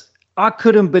was? I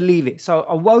couldn't believe it. So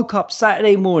I woke up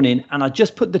Saturday morning and I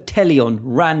just put the telly on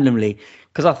randomly.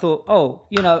 Because I thought,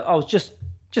 I was just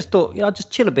thought, I'll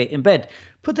just chill a bit in bed.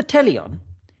 Put the telly on,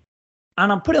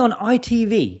 and I put it on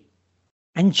ITV.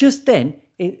 And just then,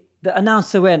 the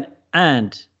announcer went,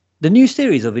 and the new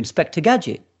series of Inspector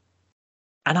Gadget.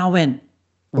 And I went,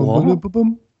 what? Boom, boom,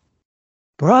 boom.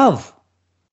 Bruv.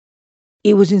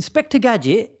 It was Inspector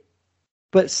Gadget,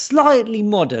 but slightly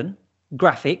modern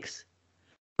graphics.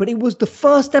 But it was the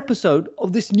first episode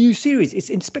of this new series. It's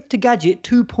Inspector Gadget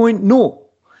 2.0.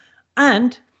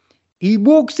 And he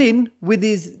walks in with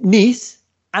his niece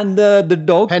and the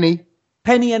dog. Penny,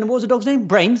 and what was the dog's name?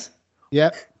 Brains.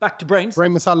 Yeah. Back to Brains.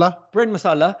 Brain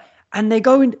masala. And they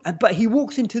go in, but he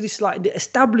walks into this like the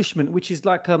establishment, which is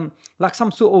like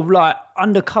some sort of like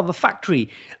undercover factory.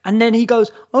 And then he goes,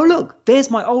 oh look,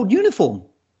 there's my old uniform.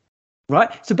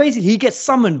 Right, so basically he gets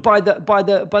summoned by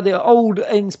the old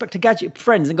Inspector Gadget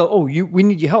friends and go, we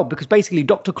need your help, because basically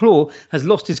Dr. Claw has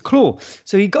lost his claw.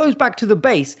 So he goes back to the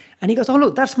base and he goes, oh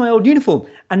look, that's my old uniform.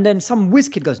 And then some whiz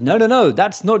kid goes, no,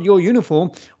 that's not your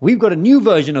uniform. We've got a new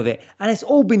version of it, and it's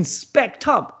all been specced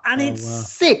up, and it's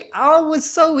sick. I was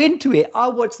so into it. I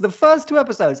watched the first 2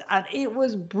 episodes and it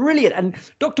was brilliant. And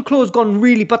Dr. Claw's gone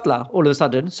really butler all of a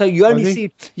sudden. So you only see,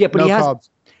 but he has. Carbs.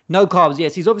 No carbs,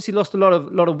 yes. He's obviously lost a lot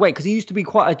of weight, because he used to be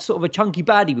quite a sort of a chunky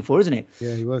baddie before, isn't it?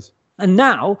 Yeah, he was. And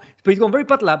now, but he's gone very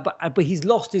butler, but he's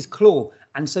lost his claw.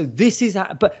 And so this is,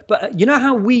 but you know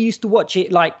how we used to watch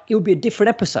it, like it would be a different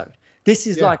episode. This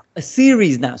is like a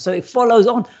series now, so it follows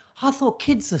on. I thought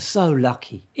kids are so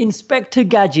lucky. Inspector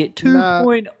Gadget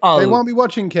 2.0. They won't be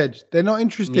watching, Kedge. They're not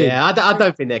interested. Yeah, I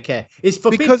don't think they care. It's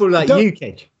for people like you,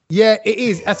 Kedge. Yeah, it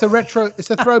is. That's a retro. It's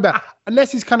a throwback.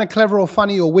 Unless it's kind of clever or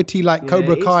funny or witty, like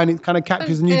Cobra Kai, and it kind of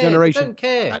captures a new generation. Don't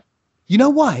care. You know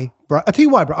why, bro? I'll tell you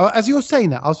why, bro. As you're saying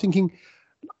that, I was thinking,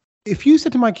 if you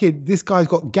said to my kid, this guy's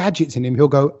got gadgets in him, he'll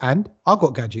go, and I've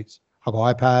got gadgets. I've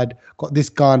got iPad, got this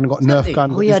gun, got Nerf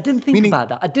gun. I didn't think about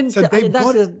that. I didn't. So that's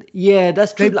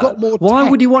true. They've got more why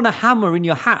tech. would you want a hammer in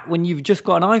your hat when you've just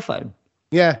got an iPhone?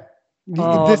 Yeah.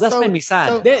 That's made me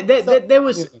sad. There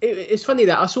was. It's funny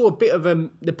that I saw a bit of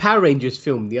the Power Rangers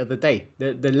film the other day,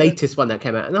 the latest one that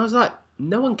came out, and I was like,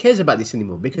 no one cares about this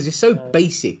anymore because it's so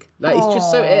basic. Like it's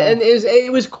just so, and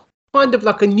it was kind of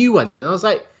like a new one. And I was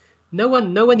like, no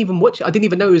one even watched it. I didn't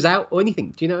even know it was out or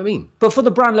anything. Do you know what I mean? But for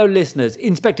the Brownlow listeners,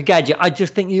 Inspector Gadget, I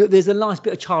just think there's a nice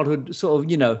bit of childhood sort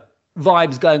of,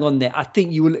 vibes going on there. I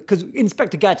think you will, because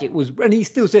Inspector Gadget was, and he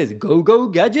still says, go,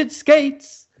 Gadget,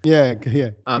 skates. Yeah.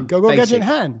 Go, Gadget in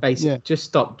hand. Basic. Yeah. Just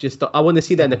stop. I want to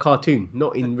see that in the cartoon,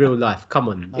 not in real life. Come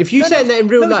on. If you say that in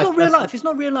real life. It's not real life. It's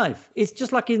not real life. It's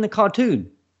just like in the cartoon.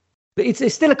 But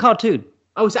it's still a cartoon.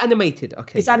 Oh, it's animated.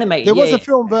 Okay. It's animated. There was a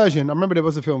film version. I remember there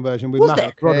was a film version with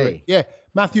Matthew Broderick. Hey. Yeah,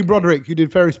 Matthew Broderick, who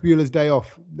did Ferris Bueller's Day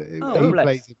Off. He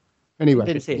plays it. Anyway,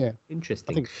 Didn't see it. yeah.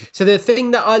 Interesting. So the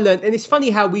thing that I learned, and it's funny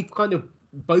how we've kind of,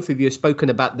 both of you have spoken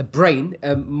about the brain.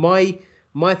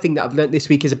 My thing that I've learned this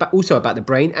week is also about the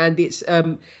brain, and it's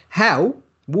how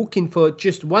walking for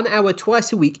just 1 hour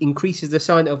twice a week increases the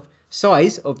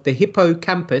size of the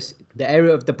hippocampus, the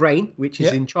area of the brain, which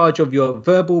is in charge of your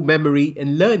verbal memory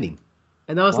and learning.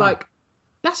 And I was like,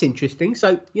 that's interesting.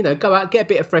 So, go out, get a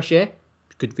bit of fresh air.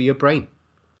 Good for your brain.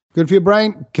 Good for your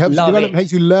brain. Helps you develop,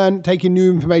 makes you learn, taking new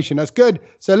information. That's good.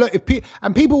 So look,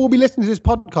 people will be listening to this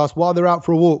podcast while they're out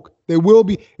for a walk. They will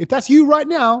be. If that's you right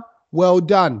now, well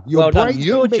done. Your brain's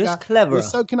You're bigger. just clever. You're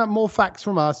soaking up more facts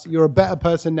from us. You're a better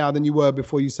person now than you were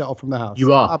before you set off from the house.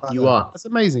 You are. You are. That's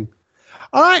amazing.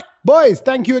 All right, boys.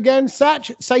 Thank you again,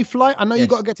 Satch. Safe flight. I know you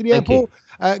got to get to the airport.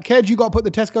 Kedge, you got to put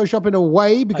the Tesco shopping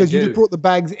away because you just brought the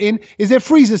bags in. Is there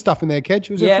freezer stuff in there, Kedge?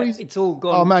 It's all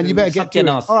gone. Oh man, you better get to it.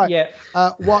 All right. Yeah.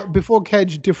 Before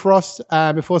Kedge defrosts,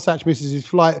 before Satch misses his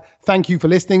flight, thank you for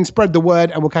listening. Spread the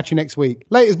word, and we'll catch you next week.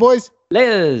 Laters, boys.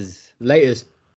 Laters. Laters.